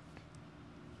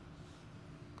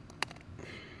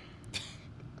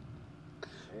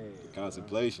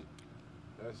 Contemplation.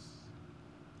 that's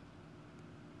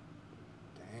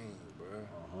dang,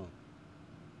 bro.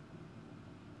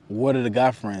 What are the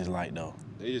guy friends like though?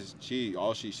 They just I'm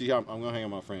gonna hang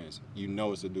out with my friends. You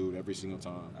know it's a dude every single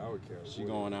time. I would care. She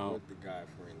going out. What the guy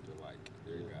friends are like.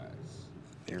 They're guys.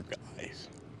 They're guys.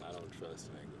 I don't trust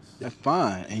niggas. That's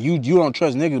fine. And you don't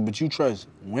trust niggas, but you trust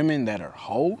women that are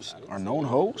hoes, are known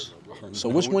hoes. So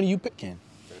which one are you picking?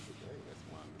 That's the thing. That's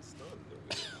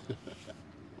why I'm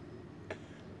stunned.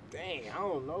 Dang, I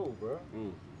don't know, bro.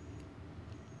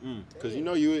 Cause you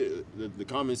know the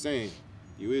common saying,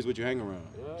 you is what you hang around.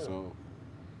 Yeah. So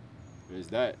there's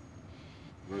that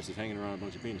versus hanging around a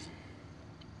bunch of penises.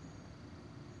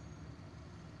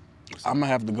 I'm gonna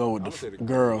have to go with I'ma say the the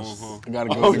girls. girls. I gotta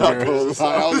go with the girls.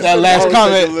 That That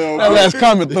last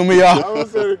comment threw me I off. would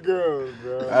say the girls,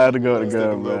 bro. I had to go with the Take a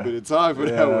girls, little bit man. of time for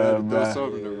Yeah, that one. Throw man.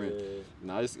 something in the ring.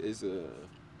 Nah, it's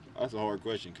that's a hard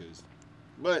question,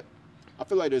 but I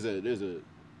feel like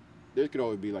there could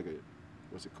always be like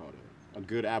what's it called, a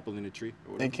good apple in the tree.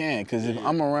 Or They whatever. can, cause if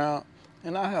I'm around,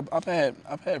 and I've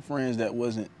had friends that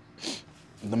wasn't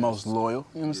the most loyal.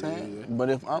 You know what I'm saying? But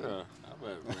if I'm,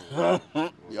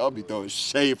 Y'all be throwing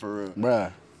shade for real.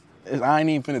 bruh, I ain't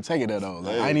even finna take it there though.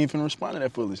 Like, I ain't even finna respond to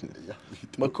that foolishness.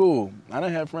 But cool, I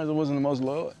done had friends that wasn't the most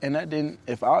loyal, and that didn't.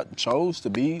 If I chose to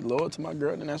be loyal to my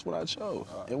girl, then that's what I chose.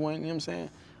 It wasn't. You know what I'm saying?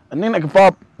 A nigga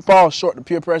that can fall short to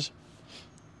peer pressure.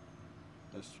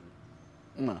 That's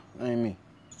true. No, that ain't me.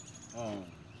 All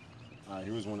right,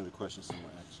 here was one of the questions someone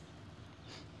asked.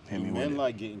 Hit Do me men with it.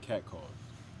 like getting catcalled?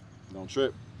 Don't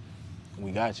trip.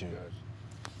 We got you.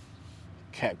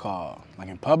 Cat call. Like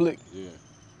in public? Yeah.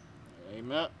 Hey,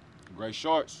 Matt. Gray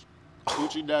shorts.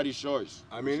 Gucci daddy shorts.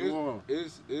 I mean, Sure.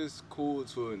 it's cool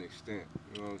to an extent.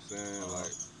 You know what I'm saying?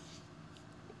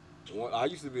 Like, I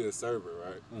used to be a server,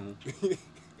 right?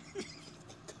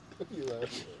 You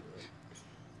laughing,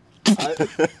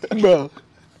 Bro.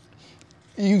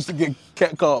 You used to get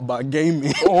cat called by gay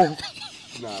men.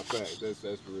 Nah, fact. That's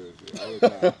real shit. All the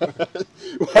time.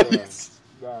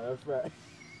 Nah, that's fact.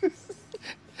 That's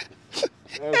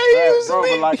fact, bro.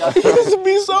 But like I He used to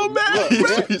be so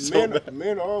mad.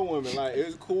 men or women, like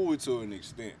it's cool to an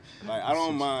extent. Like I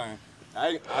don't mind. I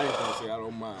ain't gonna say I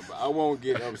don't mind, but I won't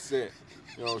get upset.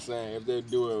 You know what I'm saying? If they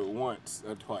do it once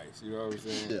or twice, you know what I'm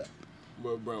saying? Yeah.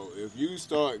 But bro, if you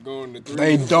start going to 3,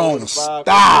 They 4 don't to 5,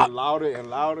 stop. and louder and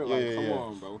louder, like Yeah, come yeah.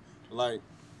 on, bro. Like,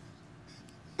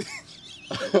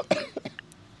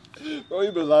 Bro,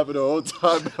 you been laughing the whole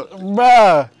time.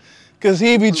 Bruh. Cause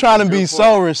he be trying to be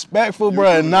so respectful,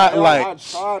 bruh, and not I like.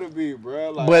 try to be,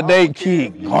 bro. Like, But I they don't care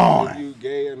keep if going. you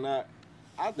gay or not.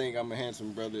 I think I'm a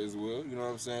handsome brother as well. You know what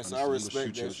I'm saying? So I Understand,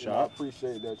 respect shoot your that shit. shot. I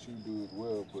appreciate that you do as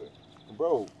well. But,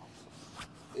 bro,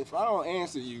 if I don't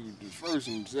answer you the first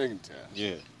and second time,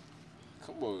 Yeah.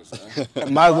 come on, son.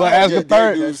 Might as well ask the Dude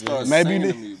third. start Maybe singing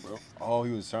you to me, bro. Oh,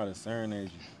 he was trying to serenade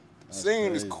you. That's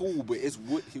Singing is crazy. cool, but it's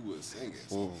what he was singing.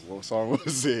 Whoa, what song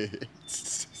was it?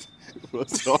 What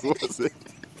song was it?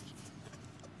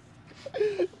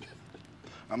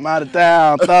 I'm out of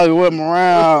town. Thought you with me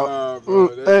around. Nah, bro,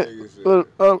 that nigga shit.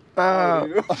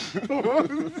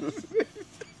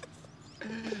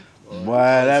 Boy,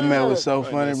 that man was so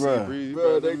funny, bro.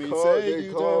 Bro, they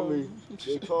called me.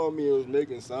 They called me. It was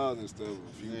making sounds and stuff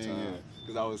a few times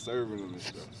because I was serving them and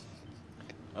stuff.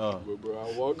 Oh. But bro,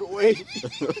 I walk away, and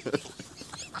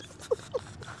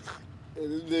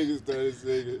this nigga started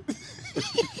singing.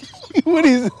 What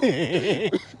is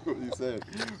it? What you said?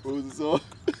 What was the song?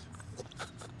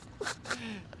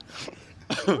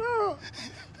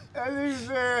 That nigga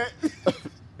said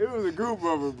it was a group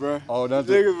of them, bro. Oh, that's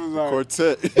the niggas was like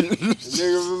quartet.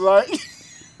 niggas was like,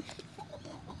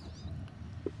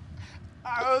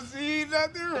 I don't see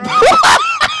nothing wrong.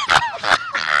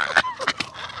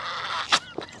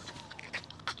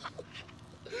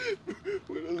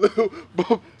 With a little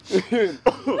bump.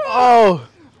 Oh.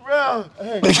 Bro,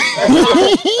 bro,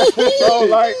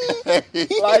 like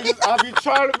I be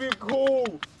trying to be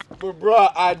cool, but bro,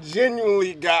 I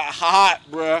genuinely got hot,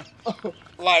 bro.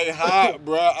 Like hot,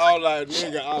 bro. I was like,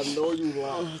 nigga, I know you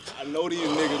lying. I know these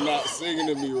niggas not singing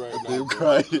to me right now, bro.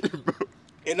 Right, bro.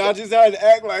 And I just had to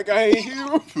act like I ain't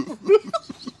you.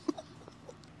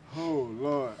 Oh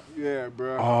Lord, yeah,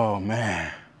 bro. Oh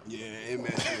man. Yeah, it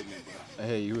messed with me, bro.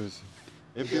 Hey, you was.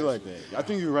 It feel like that. I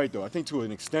think you're right though. I think to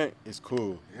an extent it's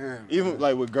cool. Yeah, Even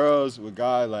like with girls, with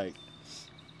guys, like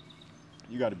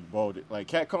you gotta be bold. Like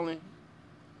catcalling,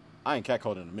 I ain't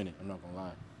catcalled in a minute. I'm not gonna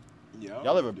lie. Yeah,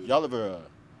 Y'all ever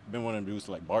been one of them dudes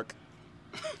to like bark?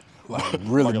 Like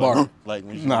really Like, bark. Like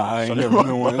when you Nah, I ain't shut never it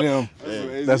been one of them.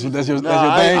 Yeah. That's your thing.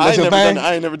 Nah, That's your thing.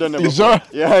 I ain't never done that. You before. sure?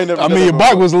 Yeah, I ain't never. I done mean, your that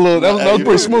bark before. was a little. That was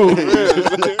pretty smooth.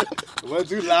 Wasn't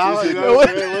too loud, you know what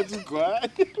I'm saying? Wasn't too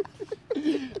quiet.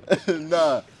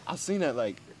 Nah, I've seen that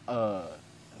like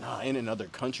in other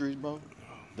countries, bro.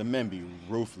 The men be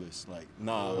ruthless. Like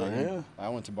like yeah? I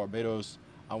went to Barbados.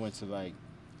 I went to like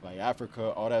Africa,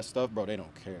 all that stuff, bro. They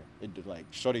don't care. It like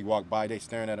shorty walk by, they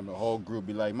staring at him. The whole group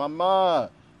be like, "Mama,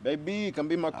 baby, come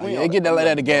be my queen." It get that like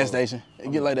that at the gas Bro, station.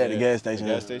 It get like that at the gas station.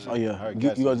 The gas station? Oh yeah. All right, You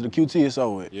gas go to the QT, it's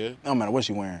over with. Yeah. It don't matter what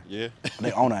she wearing. Yeah.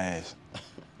 They on her ass.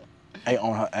 They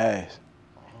on her ass.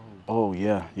 Oh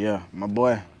yeah. My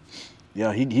boy.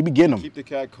 Yeah, he be getting them. Keep the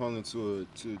cat calling to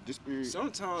just be.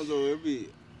 Sometimes though,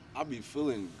 I be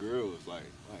feeling girls like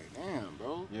damn,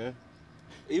 bro. Yeah.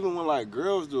 Even when like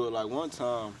girls do it, like one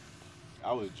time,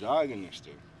 I was jogging and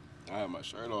stuff. I had my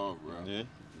shirt off, bro. Yeah.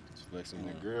 Just flexing. And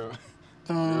the on. girl,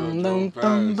 Dum, drove dum,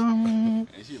 past, dum.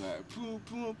 and she like, poo,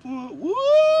 poo, poo, woo!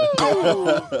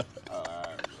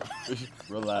 Alright,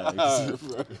 Relax.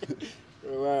 bro.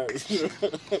 Relax.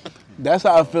 That's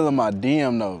how I feel in my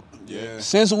DM though. Yeah.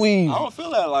 Since we, I don't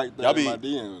feel that like that Y'all in my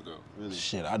be- DMs though. Really.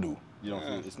 shit, I do. You don't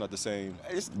feel it's not the same.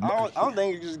 I don't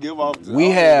think you just give off. We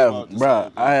have,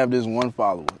 bruh, I have this one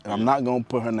follower, and I'm not gonna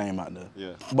put her name out there.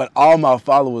 Yeah. But all my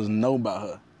followers know about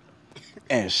her.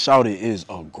 And shawty is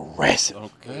aggressive.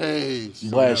 Okay.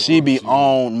 But she be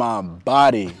on my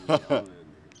body.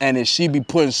 And then she be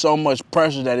putting so much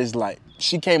pressure that it's like,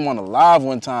 she came on a live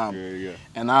one time, Yeah.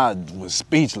 and I was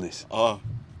speechless.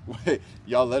 Wait,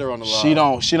 y'all let her on the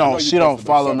line. She don't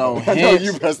follow no I know you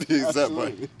hints. pressed the accept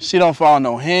button. She don't follow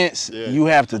no hints. Yeah. You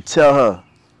have to tell her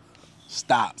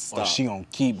stop. Or she gonna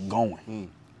keep going.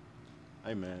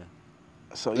 Hey man.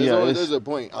 So There's a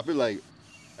point. I feel like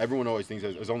everyone always thinks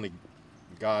there's only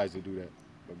guys that do that,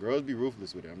 but girls be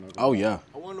ruthless with it. I'm not gonna lie. yeah.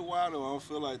 I wonder why though. I don't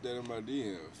feel like that in my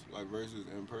DMs, like versus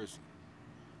in person.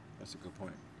 That's a good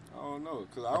point. I don't know,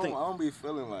 cause I don't be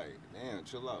feeling like, damn,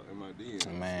 chill out in my DMs.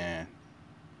 Man,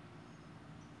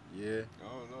 Yeah. I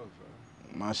don't know,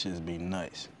 fam. my shits be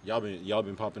nuts. Y'all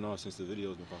been popping off since the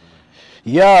video's been popping off.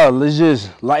 Yeah, let's just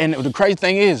like. And the crazy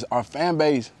thing is, our fan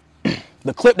base.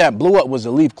 The clip that blew up was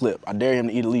a leaf clip. I dare him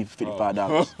to eat a leaf for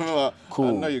 $55. Cool.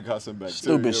 I know you got some back.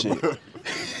 Stupid shit.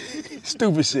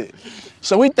 Stupid shit.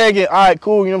 So we thinking, all right,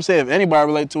 cool. You know what I'm saying? If anybody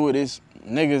relate to it, it's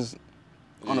niggas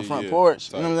on the front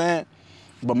porch. You know what I'm saying?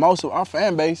 But most of our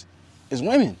fan base is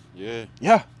women. Yeah.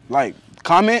 Yeah. Like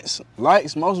comments,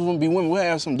 likes, most of them be women. We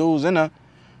have some dudes in there.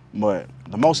 But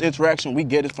the most interaction we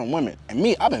get is from women. And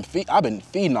me, I've been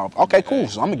feeding off. Okay, cool.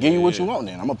 So I'm gonna give you what you want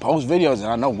then. I'm gonna post videos that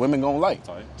I know women gonna like.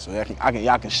 Tight. So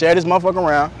y'all can share this motherfucker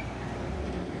around.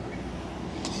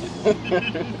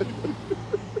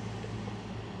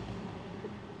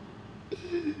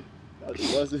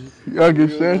 Y'all can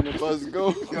share.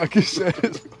 Y'all can share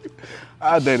this.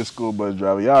 I date a school bus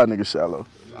driver. Y'all niggas shallow.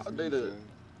 I dated.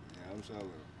 Yeah, I'm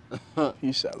shallow.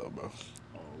 He's shallow, bro.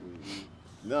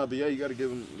 Nah, but yeah, you gotta give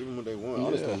them what they want.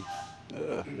 Honestly,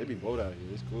 they be bold out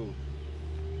here. It's cool.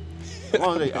 As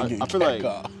long as I feel like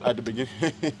at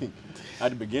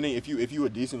the beginning, if you a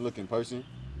decent looking person,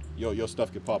 your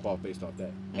stuff could pop off based off that.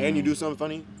 And you do something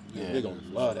funny, they gonna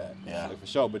love that. Yeah. Like, for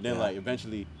sure. But then like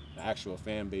eventually, the actual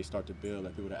fan base start to build,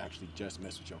 like people that actually just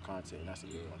mess with your content, and that's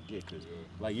what you want to get. Cause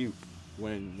like you,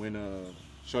 when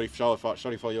Shorty follow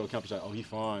your account, she's like, oh, he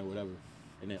fine, whatever.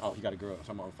 And then, oh, he got a girl.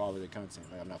 So I'm gonna follow the content.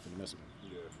 Like, I'm not finna mess with him.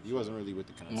 Yeah. You wasn't really with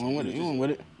the content. You went with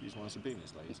it. You just want some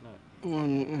business. Like, it's not.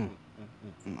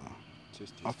 No,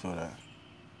 Just. I feel that.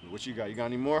 What you got? You got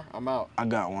any more? I'm out. I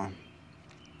got one.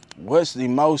 What's the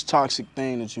most toxic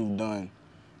thing that you've done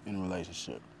in a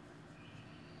relationship?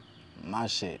 My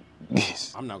shit.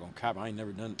 I'm not gonna cap. I ain't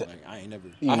never done. Like, I ain't never.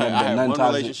 You I never had done nothing one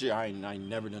toxic? relationship. I ain't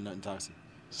never done nothing toxic.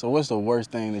 So what's the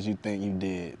worst thing that you think you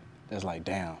did that's like,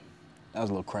 damn, that was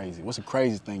a little crazy? What's the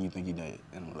craziest thing you think you did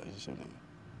in a relationship?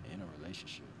 In a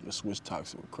relationship. Let's switch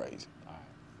toxic with crazy. All right.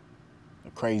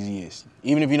 The craziest.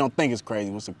 Even if you don't think it's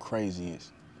crazy, what's the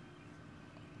craziest?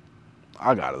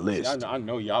 I got a list. See, I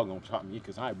know y'all gonna top me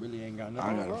because I really ain't got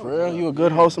nothing. I got it. For real? You a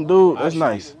good, wholesome dude? That's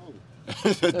nice.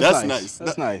 That's nice.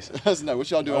 That's nice. That's nice. What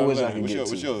y'all doing? I wish I could get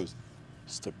What's to. yours?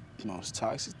 It's the most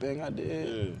toxic thing I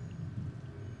did.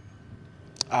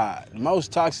 Yeah. The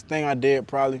most toxic thing I did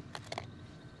probably.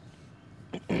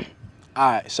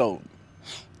 Alright, so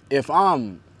if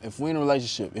we in a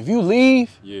relationship, if you leave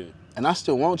and I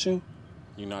still want you,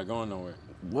 You're not going nowhere.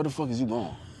 where the fuck is you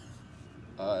going?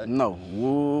 Alright. No.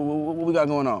 What we got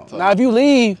going on? Now if you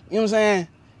leave, you know what I'm saying,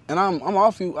 and I'm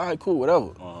off you, alright, cool, whatever.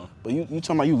 But you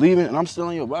talking about you leaving and I'm still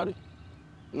in your body?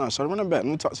 No, so run it back.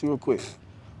 Let me talk to you real quick.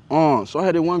 So I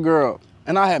had this one girl,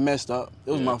 and I had messed up.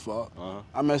 It was my fault.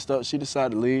 I messed up. She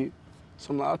decided to leave.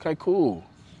 So I'm like, okay, cool.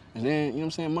 And then, you know what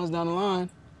I'm saying, months down the line,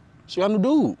 she got a new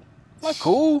dude. I'm like,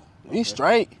 cool. He's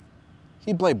straight.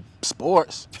 He play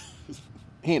sports.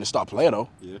 He ain't a star player, though.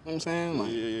 Yeah. You know what I'm saying?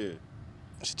 Like, Yeah.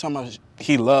 she talking about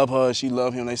he love her, she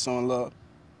love him, they so in love.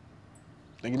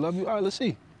 Think he love you? All right, let's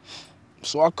see.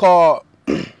 So I called,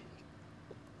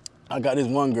 I got this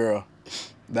one girl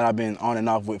that I've been on and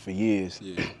off with for years.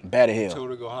 Yeah. Bad as hell. Told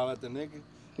her to go holler at the nigga.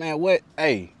 Man, what?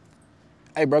 Hey,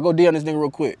 bro, go DM this nigga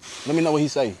real quick. Let me know what he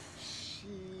say.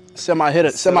 Send my hitter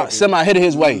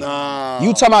his way. Nah.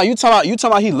 You talking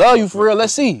about he love you for real?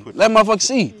 Let's see. Let motherfucker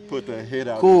see. Put the hit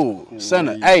out. Cool. Send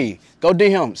it. Hey, go DM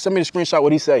him. Send me the screenshot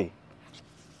what he say.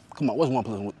 Come on, what's 1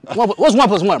 plus 1? What's 1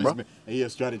 plus 1, bro? He a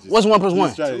strategist. What's 1 plus 1?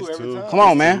 He's a strategist too. Come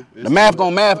on, man. The math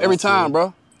gonna math every time,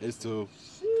 bro. It's 2.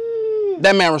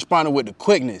 That man responded with the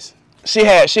quickness. She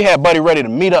had Buddy ready to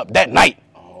meet up that night.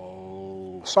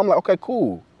 Oh. So I'm like, okay,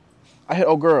 cool. I hit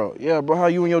old girl. Yeah, bro, how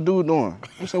you and your dude doing?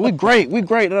 I said, we great. Da,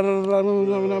 da, da, da,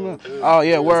 da, da. Oh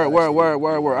yeah,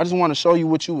 word. I just want to show you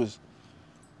what you was,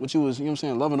 you know what I'm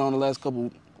saying, loving on the last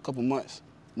couple months.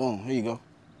 Boom, here you go.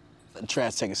 Let the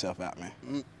trash take itself out,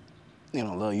 man. They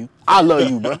don't love you. I love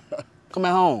you, bro. Come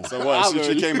back home. So what?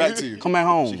 She came back to you. Come back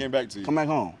home. She came back to you. Come back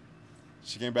home.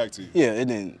 She came back to you. Yeah, it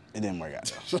didn't work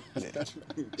out. Yeah.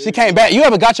 She came back. You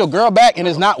ever got your girl back and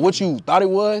it's not what you thought it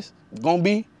was gonna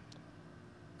be?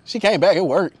 She came back, it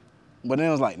worked. But then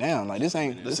it was like, damn, like this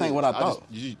ain't what I thought.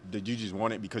 Did you just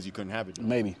want it because you couldn't have it?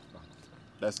 Maybe.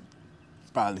 That's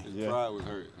Probably. Pride was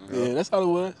hurt. Yeah, that's all it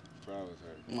was. Pride was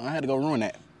hurt. I had to go ruin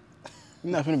that.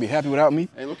 You're not finna be happy without me.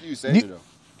 Hey, look at you saying it though.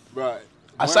 Right.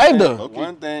 I saved her. Okay.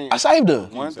 One thing. I saved her.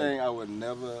 One thing I would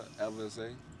never ever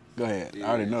say. Go ahead. I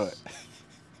already know it.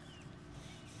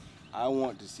 I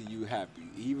want to see you happy,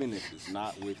 even if it's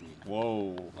not with me.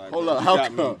 Whoa. Like, Hold bro, up. you How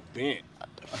got me come? bent.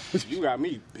 You got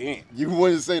me bent. You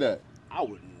wouldn't say that. I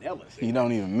would never say You that.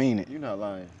 don't even mean it. You're not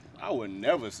lying. I would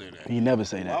never say that. You never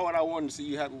say Why that. would I want to see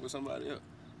you happy with somebody else?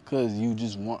 Because you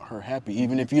just want her happy,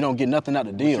 even if you don't get nothing out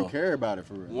the But you deal. care about it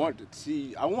for real.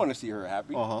 I want to see her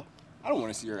happy. Uh-huh. I don't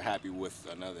want to see her happy with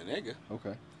another nigga.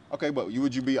 Okay. Okay, but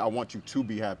would you be, I want you to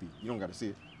be happy. You don't got to see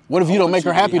it. What if you I don't want make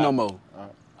her you to be happy no happy. more?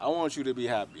 I want you to be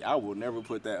happy. I will never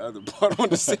put that other part on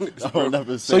the sentence, I bro. would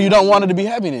never say So you don't want her to be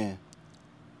happy then?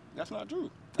 That's not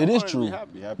true. It I is want her to true. be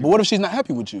happy. Be happy. But what if she's not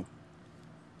happy with you?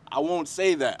 I won't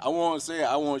say that. I won't say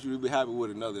I want you to be happy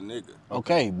with another nigga.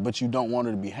 Okay, but you don't want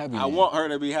her to be happy. I then. want her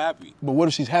to be happy. But what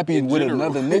if she's happy In with general.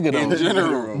 another nigga though? In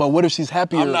general. But what if she's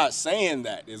happier? I'm not saying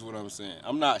that is what I'm saying.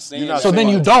 I'm not saying You're not that. So then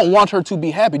you don't want her to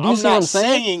be happy. Do you I'm see what not I'm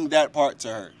saying? saying that part to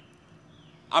her.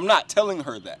 I'm not telling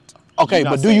her that. Okay, You're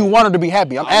not but do you saying- want her to be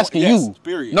happy? I'm asking yes, you.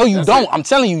 period. No, you That's don't. it. I'm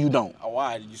telling you, you don't.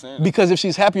 Why did you say that? Because if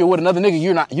she's happier with another nigga,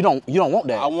 you don't want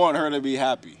that. I want her to be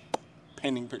happy.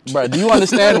 Pending picture. Bruh, do you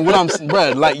understand what I'm saying?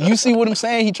 Bruh, like, you see what I'm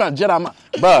saying? He trying to Jedi my...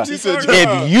 Bruh, He said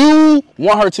if you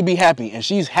want her to be happy and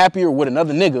she's happier with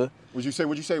another nigga, Would you say,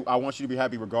 I want you to be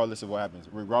happy regardless of what happens?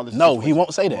 Regardless of No, situation? he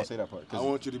won't say He that. won't say that part. I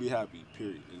want you to be happy.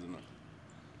 Period. Is enough.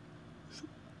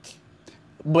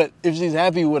 but if she's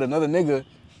happy with another nigga,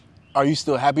 are you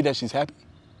still happy that she's happy?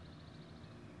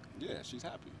 Yeah, she's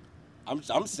happy.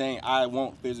 I'm saying I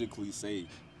won't physically say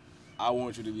I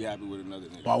want you to be happy with another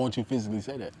nigga. Why won't you physically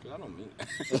say that? 'Cause I don't mean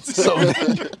that. So,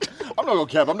 I'm not going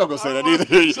to cap. I'm not going to say that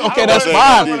either. okay, that's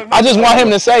fine. I just want him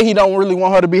to say he don't really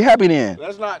want her to be happy then.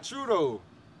 That's not true though.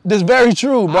 That's very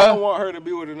true, I don't bro. want her to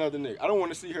be with another nigga. I don't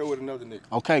want to see her with another nigga.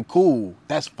 Okay, cool.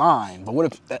 That's fine. But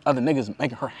what if that other nigga's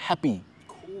making her happy?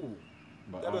 Cool.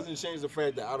 That doesn't change the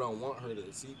fact that I don't want her to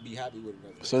be happy with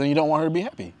another nigga. So then you don't want her to be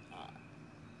happy.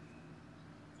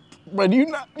 Bro, do you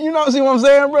not see what I'm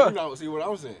saying, bro? You don't see what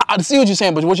I'm saying. I see what you're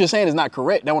saying, but what you're saying is not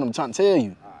correct. That's what I'm trying to tell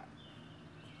you.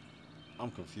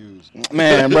 I'm confused.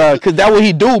 Man, bro, cause that's what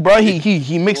he do, bro.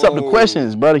 He mix up the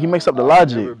questions, brother. He makes up the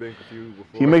logic. Never been confused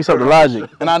before. He makes up the logic.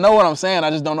 And I know what I'm saying. I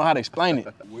just don't know how to explain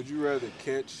it. Would you rather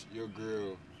catch your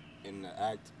girl in the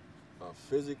act of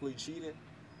physically cheating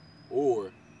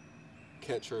or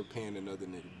catch her paying another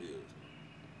nigga bills?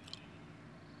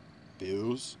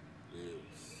 Bills? Bills.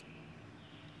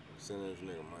 Sending this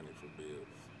nigga money for bills.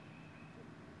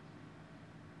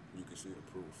 You can see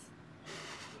the proof.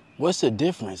 What's the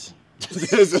difference?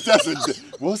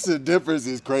 What's the difference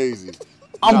is crazy.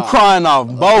 I'm crying off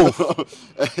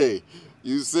both. Hey,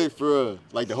 you sick for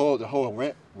like the whole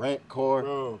rent car.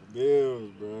 Bro,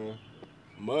 bills, bro.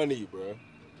 Money, bro.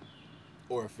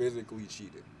 Or physically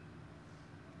cheated.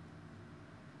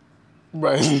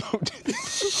 Bro, it's no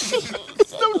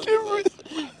difference. No difference.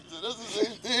 That's the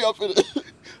same thing. I'm finna.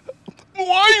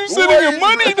 Why are you sending your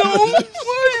money, though?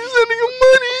 Why are you sending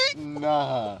your money?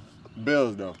 Nah,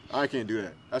 bills though. I can't do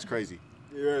that. That's crazy.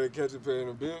 You ready to catch her paying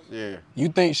the bills? Yeah. You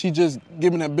think she just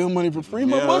giving that bill money for free,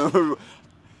 motherfucker?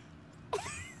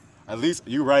 At least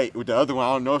you right. With the other one, I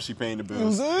don't know if she paying the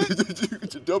bills. You know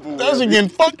what I'm Double. That shit getting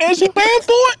fucked and she paying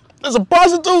for it? That's a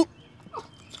prostitute.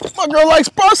 My girl likes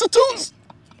prostitutes.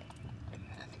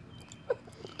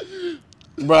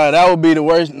 Bro, that would be the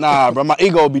worst. Nah, bro, my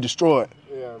ego would be destroyed.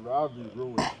 Yeah, bro, I'll be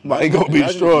ruined. My ego would be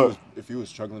Imagine destroyed. if you was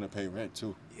struggling to pay rent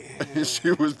too. Yeah.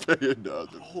 She was paying the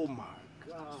other. Oh my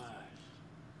gosh.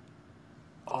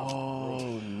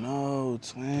 Oh, no,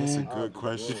 twin. That's a good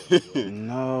question.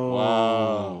 No.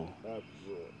 Wow.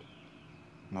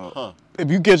 No. Huh.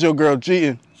 If you catch your girl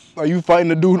cheating, are you fighting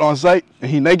the dude on site and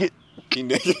he naked? He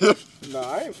negative. Nah,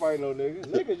 I ain't fighting no niggas.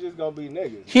 Niggas just gonna be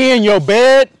niggas. He in your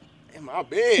bed? In my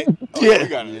bed. Oh, Yeah. We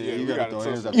gotta, You we gotta gotta throw touch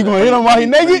hands up. You gonna hit him while he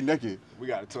naked? Naked. We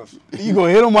gotta touch him. You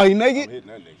gonna hit him while he I'm naked? hitting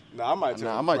that nigga. Nah, I might tell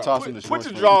Nah, him, I might bro, toss him the Put shorts.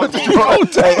 your drawers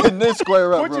on. And then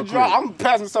square up. Put your real drawers. quick. I'm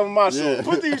passing some of my Yeah. shorts.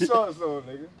 Put these shorts on,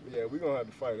 nigga. Yeah, we gonna have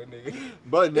to fight that nigga.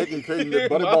 Butt naked crazy. My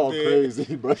Butterball bad.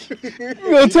 crazy, bro.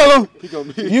 You gonna tell him? He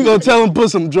gonna be. You gonna tell him put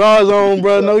some drawers on,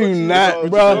 bro? No, you not,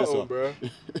 drawers bro. on, bro.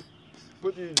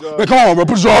 Put these Man, drawers. come on, bro.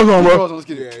 Put drawers on, bro. Let's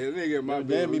get Yeah, it. that nigga in my Man,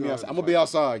 bed. meet me outside. I'm gonna be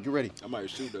outside. Get ready. I might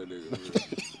shoot that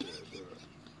nigga.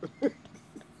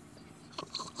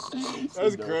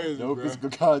 That's crazy, No bro. physical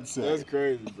contact. That's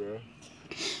crazy, bro.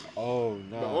 Oh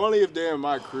But no. only if they're in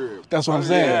my crib. That's what I'm Other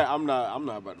than saying. that, I'm not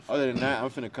about to fight. Other than that, I'm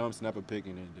finna come snap a pic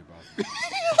and then dip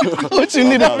out. What you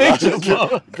need a picture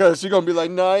for? Cause she gonna be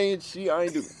like, nah, I ain't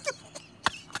do.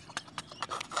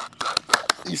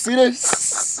 You see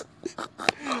this?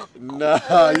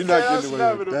 Nah, you're not getting away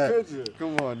snapping with a that. picture.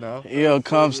 Come on now. He'll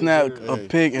come snap a Hey.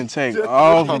 pic and take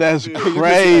off. That's He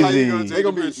crazy. gonna be, How he you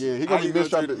gonna be gonna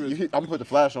mistrapped. take the picture? I'm gonna put the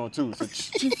flash on too.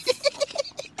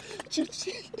 So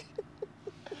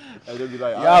and they'll be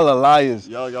like, Y'all are liars.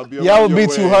 y'all be Y'all on would your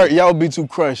be too way. hurt. Y'all would be too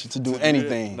crushed to do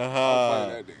anything.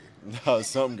 Nah,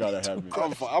 something gotta happen.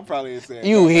 I'm probably insane.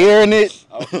 You hearing it?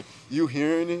 You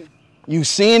hearing it? You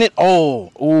seeing it?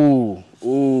 Oh,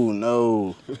 ooh,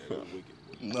 no.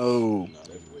 No.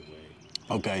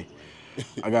 Okay,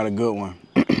 I got a good one.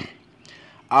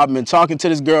 I've been talking to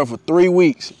this girl for 3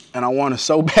 weeks, and I want her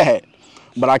so bad,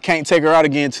 but I can't take her out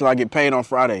again until I get paid on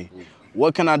Friday.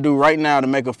 What can I do right now to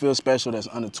make her feel special that's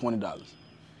under $20?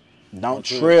 Don't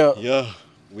trip. Yeah,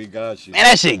 we got you. Man,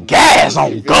 that shit gas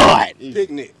on God.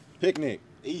 Picnic. Picnic.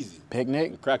 Easy.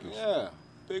 Picnic? Crackers. Yeah.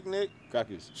 Picnic.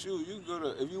 Crackers. Shoot, you go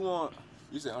to, if you want,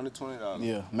 you said under $20.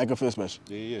 Yeah, make her feel special.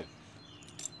 Yeah.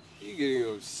 You get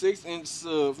a 6-inch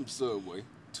sub from Subway,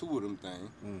 2 of them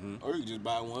things, or you can just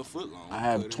buy 1 foot long. I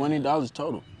have $20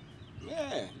 total.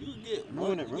 Yeah, you can get Ruin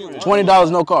one. it, you ruin get it. one.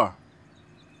 $20, no car.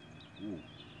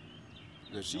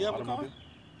 Does she have a car?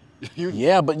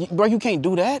 Yeah, but bro, you can't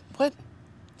do that. What?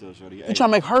 Tell Shorty, You hey, trying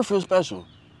to make her feel special?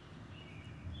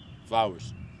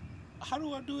 flowers. How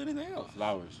do I do anything else?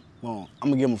 Flowers. Well, I'm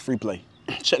gonna give him a free play.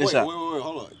 Check this Wait, out.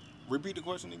 hold on. Repeat the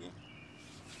question again.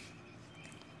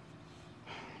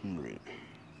 Let me read it.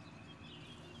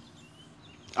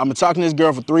 I've been talking to this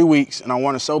girl for 3 weeks, and I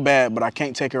want her so bad, but I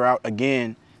can't take her out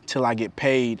again till I get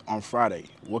paid on Friday.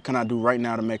 What can I do right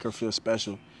now to make her feel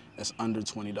special that's under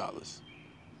 $20?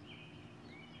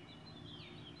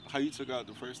 How you took out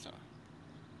the first time?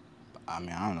 I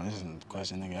mean, I don't know. This is a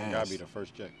question nigga That asked. gotta be the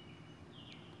first check.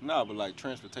 Nah, but like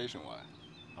transportation wise.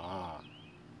 Ah.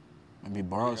 Maybe he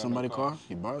borrowed got no somebody's car? car?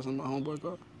 He borrowed somebody's homeboy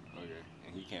car? Okay,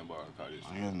 and he can't borrow a car this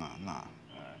I year. guess not. Nah.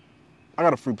 I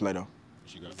got a free play though.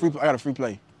 She got I got a free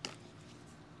play.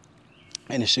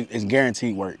 And it's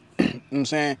guaranteed work. You know what I'm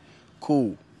saying?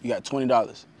 Cool. You got $20.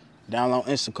 Download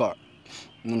Instacart.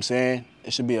 You know what I'm saying?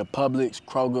 It should be a Publix,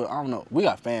 Kroger. I don't know. We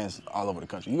got fans all over the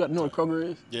country. You know what Kroger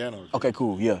is? Yeah, I know. Okay,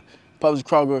 cool. Yeah. Publix,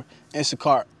 Kroger,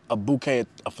 Instacart, a bouquet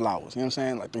of flowers. You know what I'm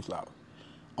saying? Like 3 flowers.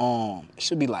 It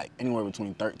should be like anywhere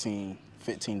between $13,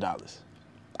 $15.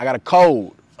 I got a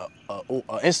code, a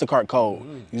Instacart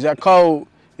code. Use that code,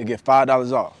 you get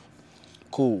 $5 off.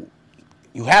 Cool.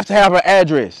 You have to have an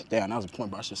address. Damn, that was a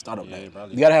point, bro. I should start up that.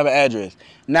 probably. You gotta have an address.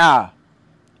 Now,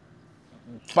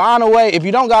 find a way. If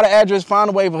you don't got an address, find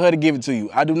a way for her to give it to you.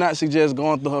 I do not suggest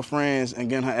going through her friends and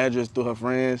getting her address through her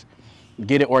friends.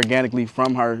 Get it organically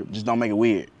from her. Just don't make it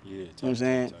weird. Yeah, You know what I'm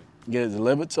saying? Get it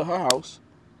delivered to her house.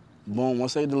 Boom.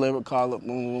 Once they deliver, call up.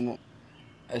 Boom, boom, boom.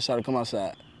 They try to come outside. You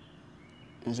know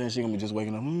what I'm saying? She gonna be just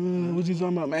waking up. What you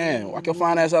talking about, man? Walk your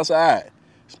fine ass outside.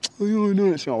 Oh, you ain't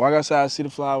doing it. She gonna walk outside, see the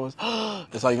flowers.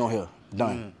 That's all you gonna hear.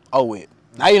 Done. Oh, wait.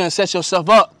 Now you done set yourself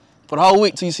up for the whole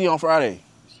week till you see her on Friday.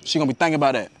 She gonna be thinking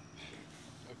about that.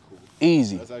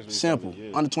 Easy, That's actually simple, probably,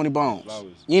 yeah. under 20 bones.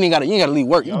 Flowers. You ain't gotta leave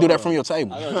work. You can do that from your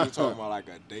table. I thought you were talking about like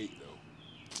a date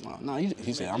though. No,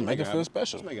 he said I'm making her feel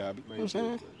special. Just make it happen. You know what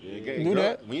I'm saying? Yeah, Do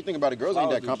that. When you think about it, girls ain't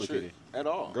Flowers that do the complicated. trick At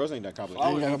all. Girls ain't that complicated.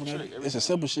 Flowers Yeah, do the trick every it's a time.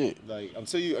 simple shit. Like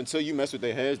until you mess with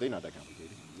their heads, they not that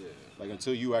complicated. Yeah. Like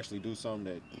until you actually do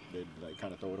something that like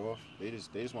kind of throw it off. They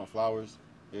just want flowers.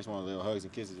 They just want little hugs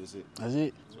and kisses. That's it. That's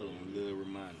it. So little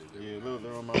reminders. Yeah, little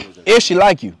reminders. If she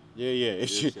like you. Yeah. If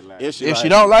she If she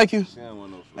don't like you, She don't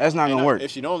want no flowers. that's not gonna work.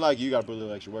 If she don't like you, you gotta put a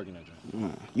little extra work in that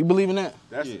job. You believe in that?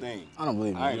 That's Yeah. the thing. I don't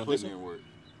believe in I that. ain't putting in work.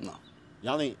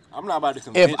 Y'all ain't. I'm not about to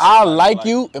convince If I somebody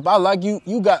like you,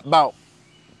 you got about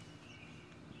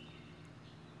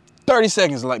 30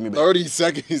 seconds to like me back. 30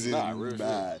 seconds is Nah, real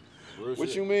bad. Real What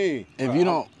shit. you mean? If you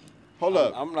don't, Hold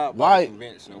up. I'm not about why to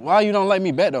convince nobody. why you don't like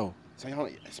me back though? So y'all,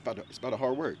 it's about the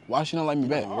hard work. Why she don't like me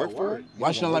back? Work for it.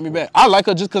 Why she don't like me back? I like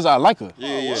her just because I like her.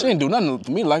 Yeah. She didn't do nothing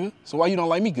for me to like her. So why you don't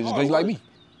like me? Just because you like me.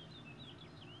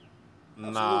 Nah,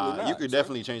 Absolutely you not, could sir.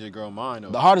 definitely change a girl's mind though.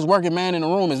 The hardest working man in the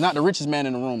room is not the richest man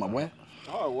in the room, my boy.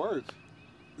 Hard work.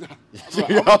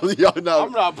 y'all know.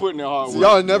 I'm not putting in hard So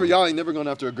work. y'all ain't never going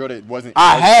after a girl that wasn't.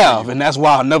 I have, and that's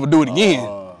why I'll never do it again.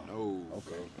 No.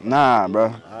 Okay. Nah, bro.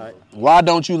 All right. Why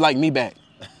don't you like me back?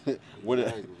 What?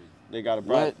 They got a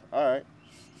problem. All right.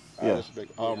 Yeah.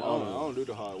 Respect. I don't do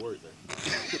the hard work.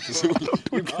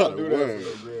 You gotta work.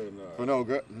 For no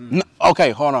girl. No,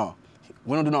 okay, hold on.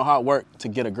 We don't do no hard work to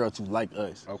get a girl to like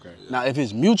us. Okay. Now, if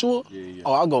it's mutual, Yeah.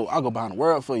 oh, I'll go behind the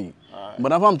world for you. Alright.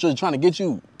 But if I'm just trying to get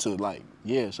you to like,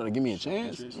 yeah, should I give me a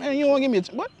chance? Man, you don't want to give me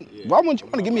a what? Why wouldn't you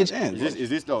want to give me a chance? Is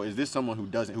this someone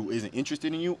who isn't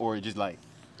interested in you, or just like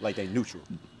they neutral?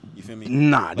 You feel me?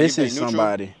 Nah, Like, this if they is neutral-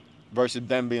 somebody versus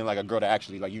them being like a girl that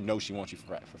actually like she wants you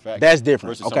for fact. That's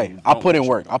different. versus someone Okay, who I don't put in want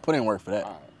work. you. I put in work for that.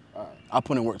 All right. I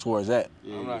put in work towards that.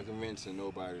 Yeah, I'm not convincing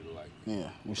nobody to like me. Yeah,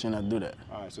 we should not do that.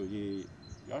 All right, so yeah,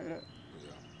 y'all hear that?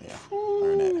 Yeah,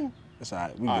 heard that. That's all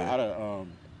right. We All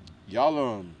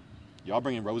good. right, y'all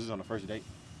bringing roses on the first date?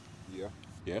 Yeah.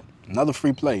 Yeah. Another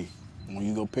free play. When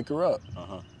you go pick her up,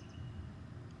 a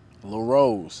little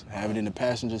rose, have it in the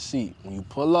passenger seat. When you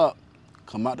pull up,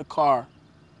 come out the car,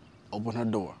 open her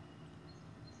door.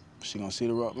 She gonna see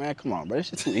the rose. Man, come on, bro. This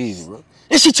shit too easy, bro.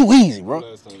 This shit too easy, bro.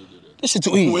 Last time you did that. This shit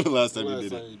too easy. When the last time you Last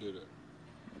did time it? you did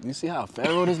that. You see how fast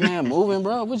this man moving,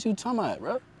 bro? What you talking about,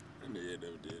 bro? That nigga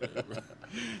never did that, bro.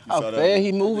 How saw that fast one.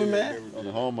 he moving, man? On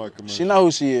the Hallmark commercial. She know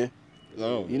who she is.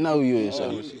 Oh. You know who you is,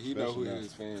 Oh, so. He know who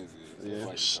his fans is. Yeah.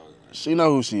 That's why he talking, man. She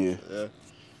know who she is. Yeah.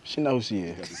 She know who she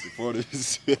is. Got the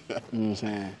supporters. You know what I'm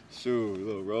saying? Sure,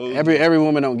 little rose. Every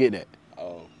woman don't get that.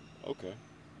 Oh, okay.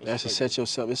 That's to set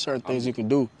yourself. There's certain things you can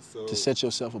do to set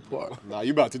yourself apart. Nah,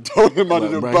 you about to throw him under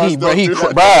the Bruh, bus. he- don't bruh, he do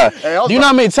cr- that. bruh. Hey, I was Do you know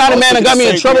how many times I the was man done thinking got me the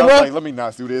in same trouble, thing. I was bruh? Like, let me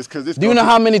not do this because this. Do you know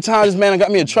how many times this man done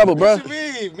got me in trouble, bro? What you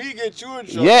mean? Me get you in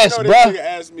trouble. Yes, you know bruh. This nigga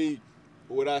asked me,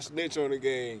 would I snitch on the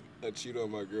gang or cheat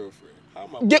on my girlfriend? How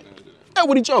am I Get, putting that? that's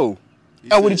what he chose.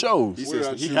 That's what he chose. He What did I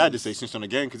said he choose? had to say snitch on the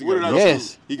gang because he What got did a I girl. Yes.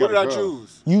 choose? He What got did a I girl.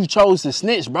 choose? You chose to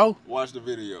snitch, bro. Watch the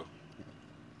video.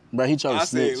 Bro, he chose I to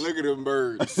snitch. said, look at them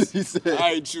birds. He said,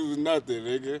 I ain't choose nothing,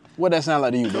 nigga. What that sound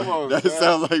like to you, Come bro? on, that man.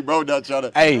 sounds like bro not trying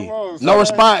to. Hey, Come on, no son.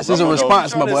 response is a Bro,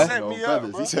 response, my tryna boy. set No me up,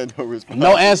 feathers. bro. He said no response.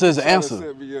 No answer is an Tryna answer.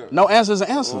 set me up. No answer is an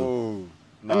answer. Oh.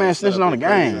 That man snitching on the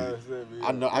gang. Tryna set me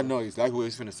up. I know exactly what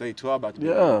he's finna say too. I'm about to be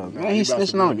Yeah, like, man, he about to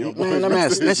snitching on be the your gang. boy. Man, that man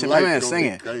His snitching. That life man gonna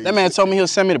singing. be crazy. That man told me he'll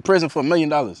send me to prison for $1 million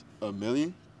 $1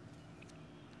 million?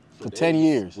 for 10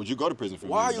 years. Would you go to prison for?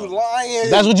 Why are $1 you million? lying?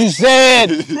 That's what you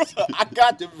said. I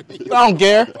got the video. I don't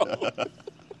care.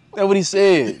 That's what he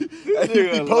said. That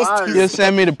nigga lying. He'll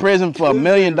send me to prison for $1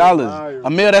 million. A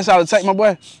mil, that's all it take, my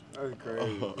boy. That's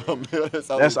crazy. $1 million,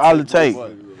 That's all it take. Boy.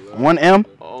 1 M.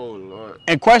 Oh Lord.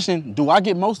 And question, do I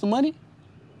get most of the money?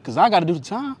 Because I got to do the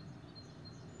time.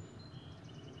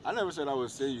 I never said I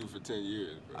would send you for 10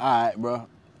 years, bro. All right, bro.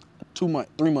 2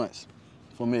 months, 3 months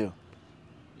for a meal.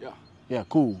 Yeah. Yeah,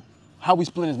 cool. How we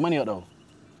splitting this money up, though?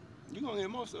 You gonna get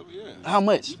most of it, yeah. How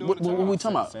much? You doing What the we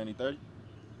time. talking about? 70-30?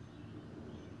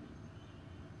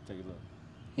 Take a look.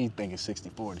 He thinking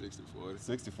 60-40.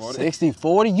 60-40. 60-40?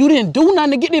 60-40? You didn't do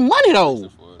nothing to get them money, though. 60-40.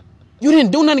 You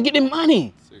didn't do nothing to get them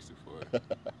money. 60-40.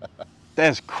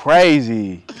 That's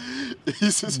crazy.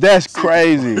 He says That's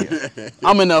crazy.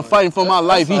 I'm in there fighting for my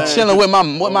life. He chilling with my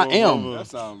M. That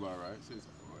sounds about right.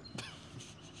 60-40.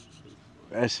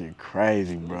 That shit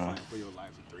crazy, bro. For your life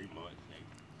for 3 months,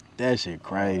 nigga. That shit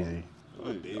crazy.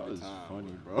 That Baby is time,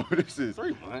 funny, bro. This is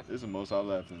 3 months. This is the most I've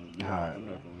laughed in. Alright. I'm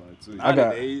not gonna lie to you. I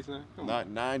got- 90 days, man. Come on. Not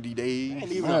 90 days.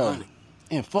 Ain't even Bro, 100.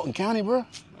 in Fulton County, bro. Man,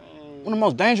 One of the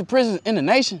most dangerous prisons in the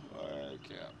nation.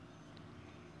 cap.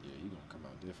 Yeah, you gonna come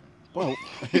out different. Bro.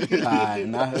 Alright,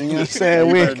 nah, you know what I'm saying?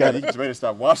 You We better, ain't got you better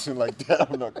stop watching like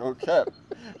that. I'm not gonna cap.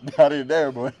 Not in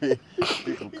there, boy.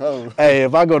 People cold. Hey,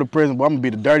 if I go to prison, boy, I'm gonna be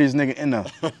the dirtiest nigga in there.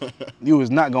 You is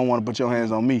not gonna want to put your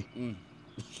hands on me.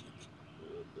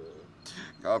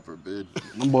 God forbid.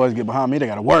 Them boys get behind me, they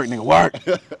gotta work, nigga.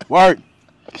 Work. Work.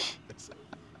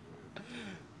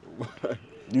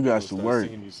 You got to Start work.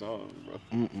 singing these songs,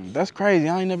 bro. That's crazy.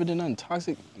 I ain't never done nothing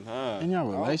toxic Nah. in your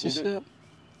relationship.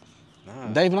 Nah.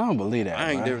 David, I don't believe that.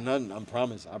 I ain't bro. there nothing. I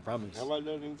promise. I promise. Have I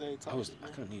done anything toxic? I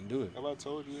couldn't even do it. Have I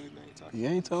told you anything toxic? You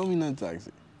ain't told me nothing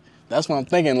toxic. That's what I'm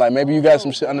thinking. Like, maybe you got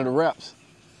some shit under the wraps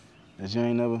that you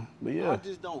ain't never. But I yeah.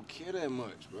 just don't care that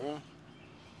much, bro.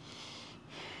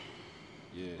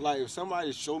 Yeah. Like, if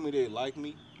somebody show me they like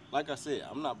me, like I said,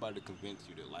 I'm not about to convince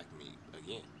you to like me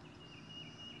again.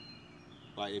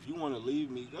 Like, if you want to leave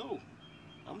me, go.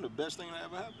 I'm the best thing that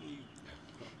ever happened to you.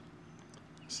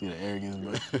 See the arrogance,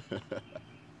 bro.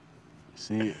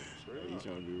 See it. You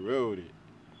trying to be real with it.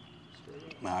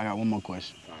 Nah, I got one more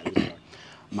question. All right, this is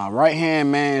My right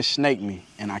hand man snaked me,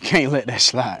 and I can't let that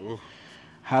slide. Oof.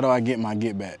 How do I get my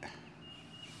get back?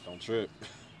 Don't trip.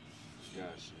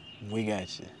 Gosh. We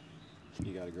got you.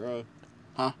 You got a girl.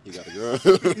 Huh? You got a girl.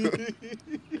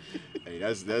 Hey,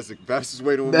 that's the fastest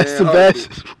way to a That's man the heart.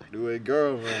 best. Do it,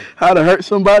 girl, man. How to hurt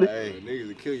somebody? Hey, Niggas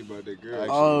will kill you about that girl. Actually-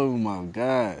 Oh my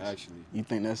gosh. actually, You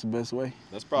think that's the best way?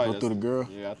 that's probably Go through the girl?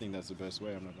 Yeah, I think that's the best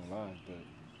way. I'm not gonna lie, but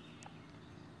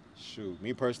shoot,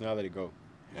 me personally, I let it go.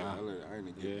 Yeah, I ain't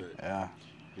gonna get Yeah. back. Yeah.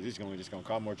 Cause he's gonna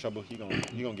cause more trouble. He gonna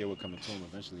get what coming to him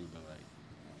eventually. But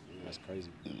like, that's crazy.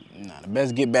 Nah, the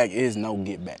best get back is no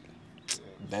get back.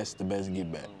 That's the best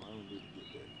get back. I don't really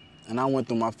get back. And I went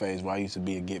through my phase where I used to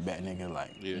be a get back nigga.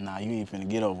 Like, Yeah. nah, you ain't finna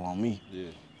get over on me. Yeah.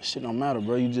 Shit don't matter,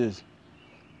 bro. You just,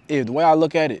 if the way I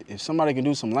look at it, if somebody can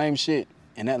do some lame shit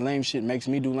and that lame shit makes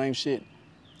me do lame shit,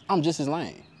 I'm just as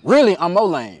lame. Really, I'm more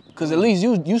lame. Cause at least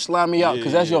you slime me out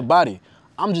cause that's your body.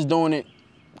 I'm just doing it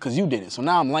cause you did it. So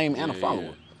now I'm lame and a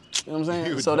follower. You know what I'm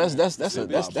saying? So that's bad.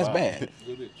 That's bad.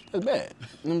 You know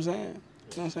what I'm saying? You know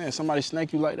what I'm saying? Somebody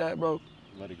snake you like that, bro.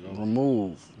 Let it go.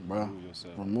 Remove, bro. Remove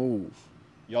yourself. Remove.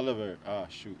 Y'all ever?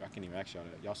 Shoot, I can't even ask y'all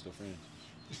that. Y'all still friends?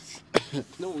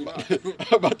 No, we not.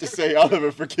 I'm about to say y'all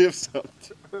ever forgive something.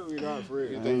 We not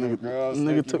friends.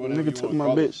 Nigga took my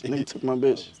bitch. Nigga took my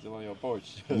bitch. Still on your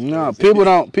porch. Nah,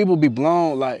 people be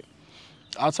blown. Like,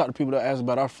 I'll talk to people that ask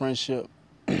about our friendship,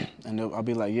 and I'll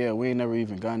be like, yeah, we ain't never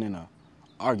even gotten in an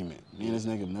argument. Me and this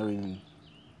nigga never even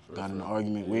got in an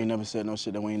argument. We ain't never said no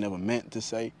shit that we ain't never meant to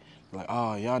say. Like,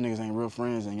 oh, y'all niggas ain't real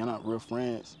friends, and y'all not real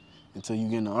friends until you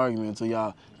get in an argument, until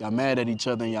y'all mad at each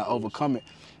other and y'all overcome it.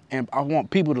 And I want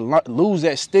people to lose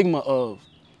that stigma of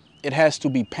it has to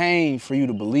be pain for you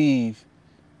to believe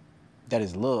that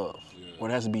it's love, or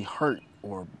it has to be hurt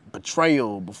or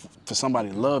betrayal for somebody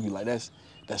to love you. Like that's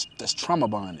trauma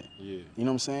bonding. Yeah. You know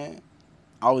what I'm saying?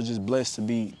 I was just blessed to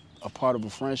be a part of a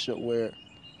friendship where, you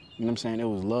know what I'm saying, it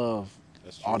was love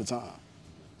all the time.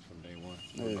 From day one,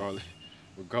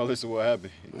 regardless of what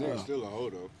happened. Nigga still a hoe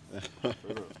though.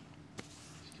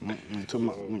 Took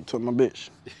my bitch.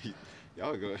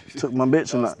 Y'all go. Took my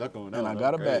bitch and I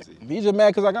got her back. He's just mad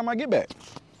because I got my get back.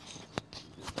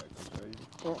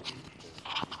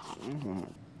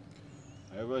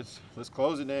 Hey, let's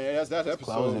close it then. That's that episode,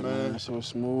 Close it, man. That shit was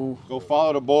smooth. Go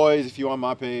follow the boys if you on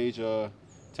my page.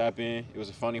 Tap in. It was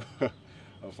a funny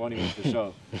one for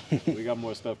sure. We got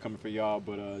more stuff coming for y'all,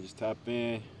 but just tap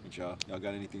in. Y'all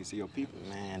got anything to see your people?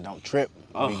 Man, don't trip.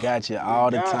 We got you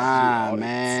all the time,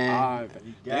 man.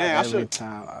 Every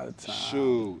time, all the time.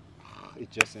 Shoot. It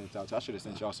just sent out. I should have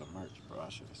sent y'all some merch, bro. I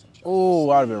should have sent y'all. Oh,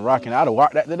 I'd have been rocking. I'd have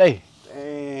rocked that today.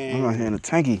 Dang. I'm out here in the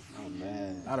tanky. Oh,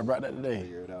 man. I'd have brought that today.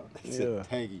 Figure it out. It's Yeah.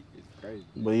 tanky. It's crazy.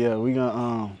 But yeah, we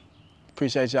gonna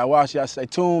appreciate y'all watching. Y'all stay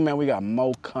tuned, man. We got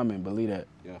more coming. Believe that.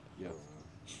 Yeah.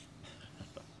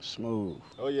 Smooth.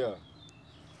 Oh yeah.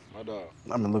 My dog.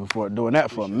 I've been looking forward to doing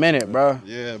that for a minute, bro.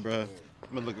 Yeah, bro.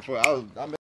 I've been looking for it.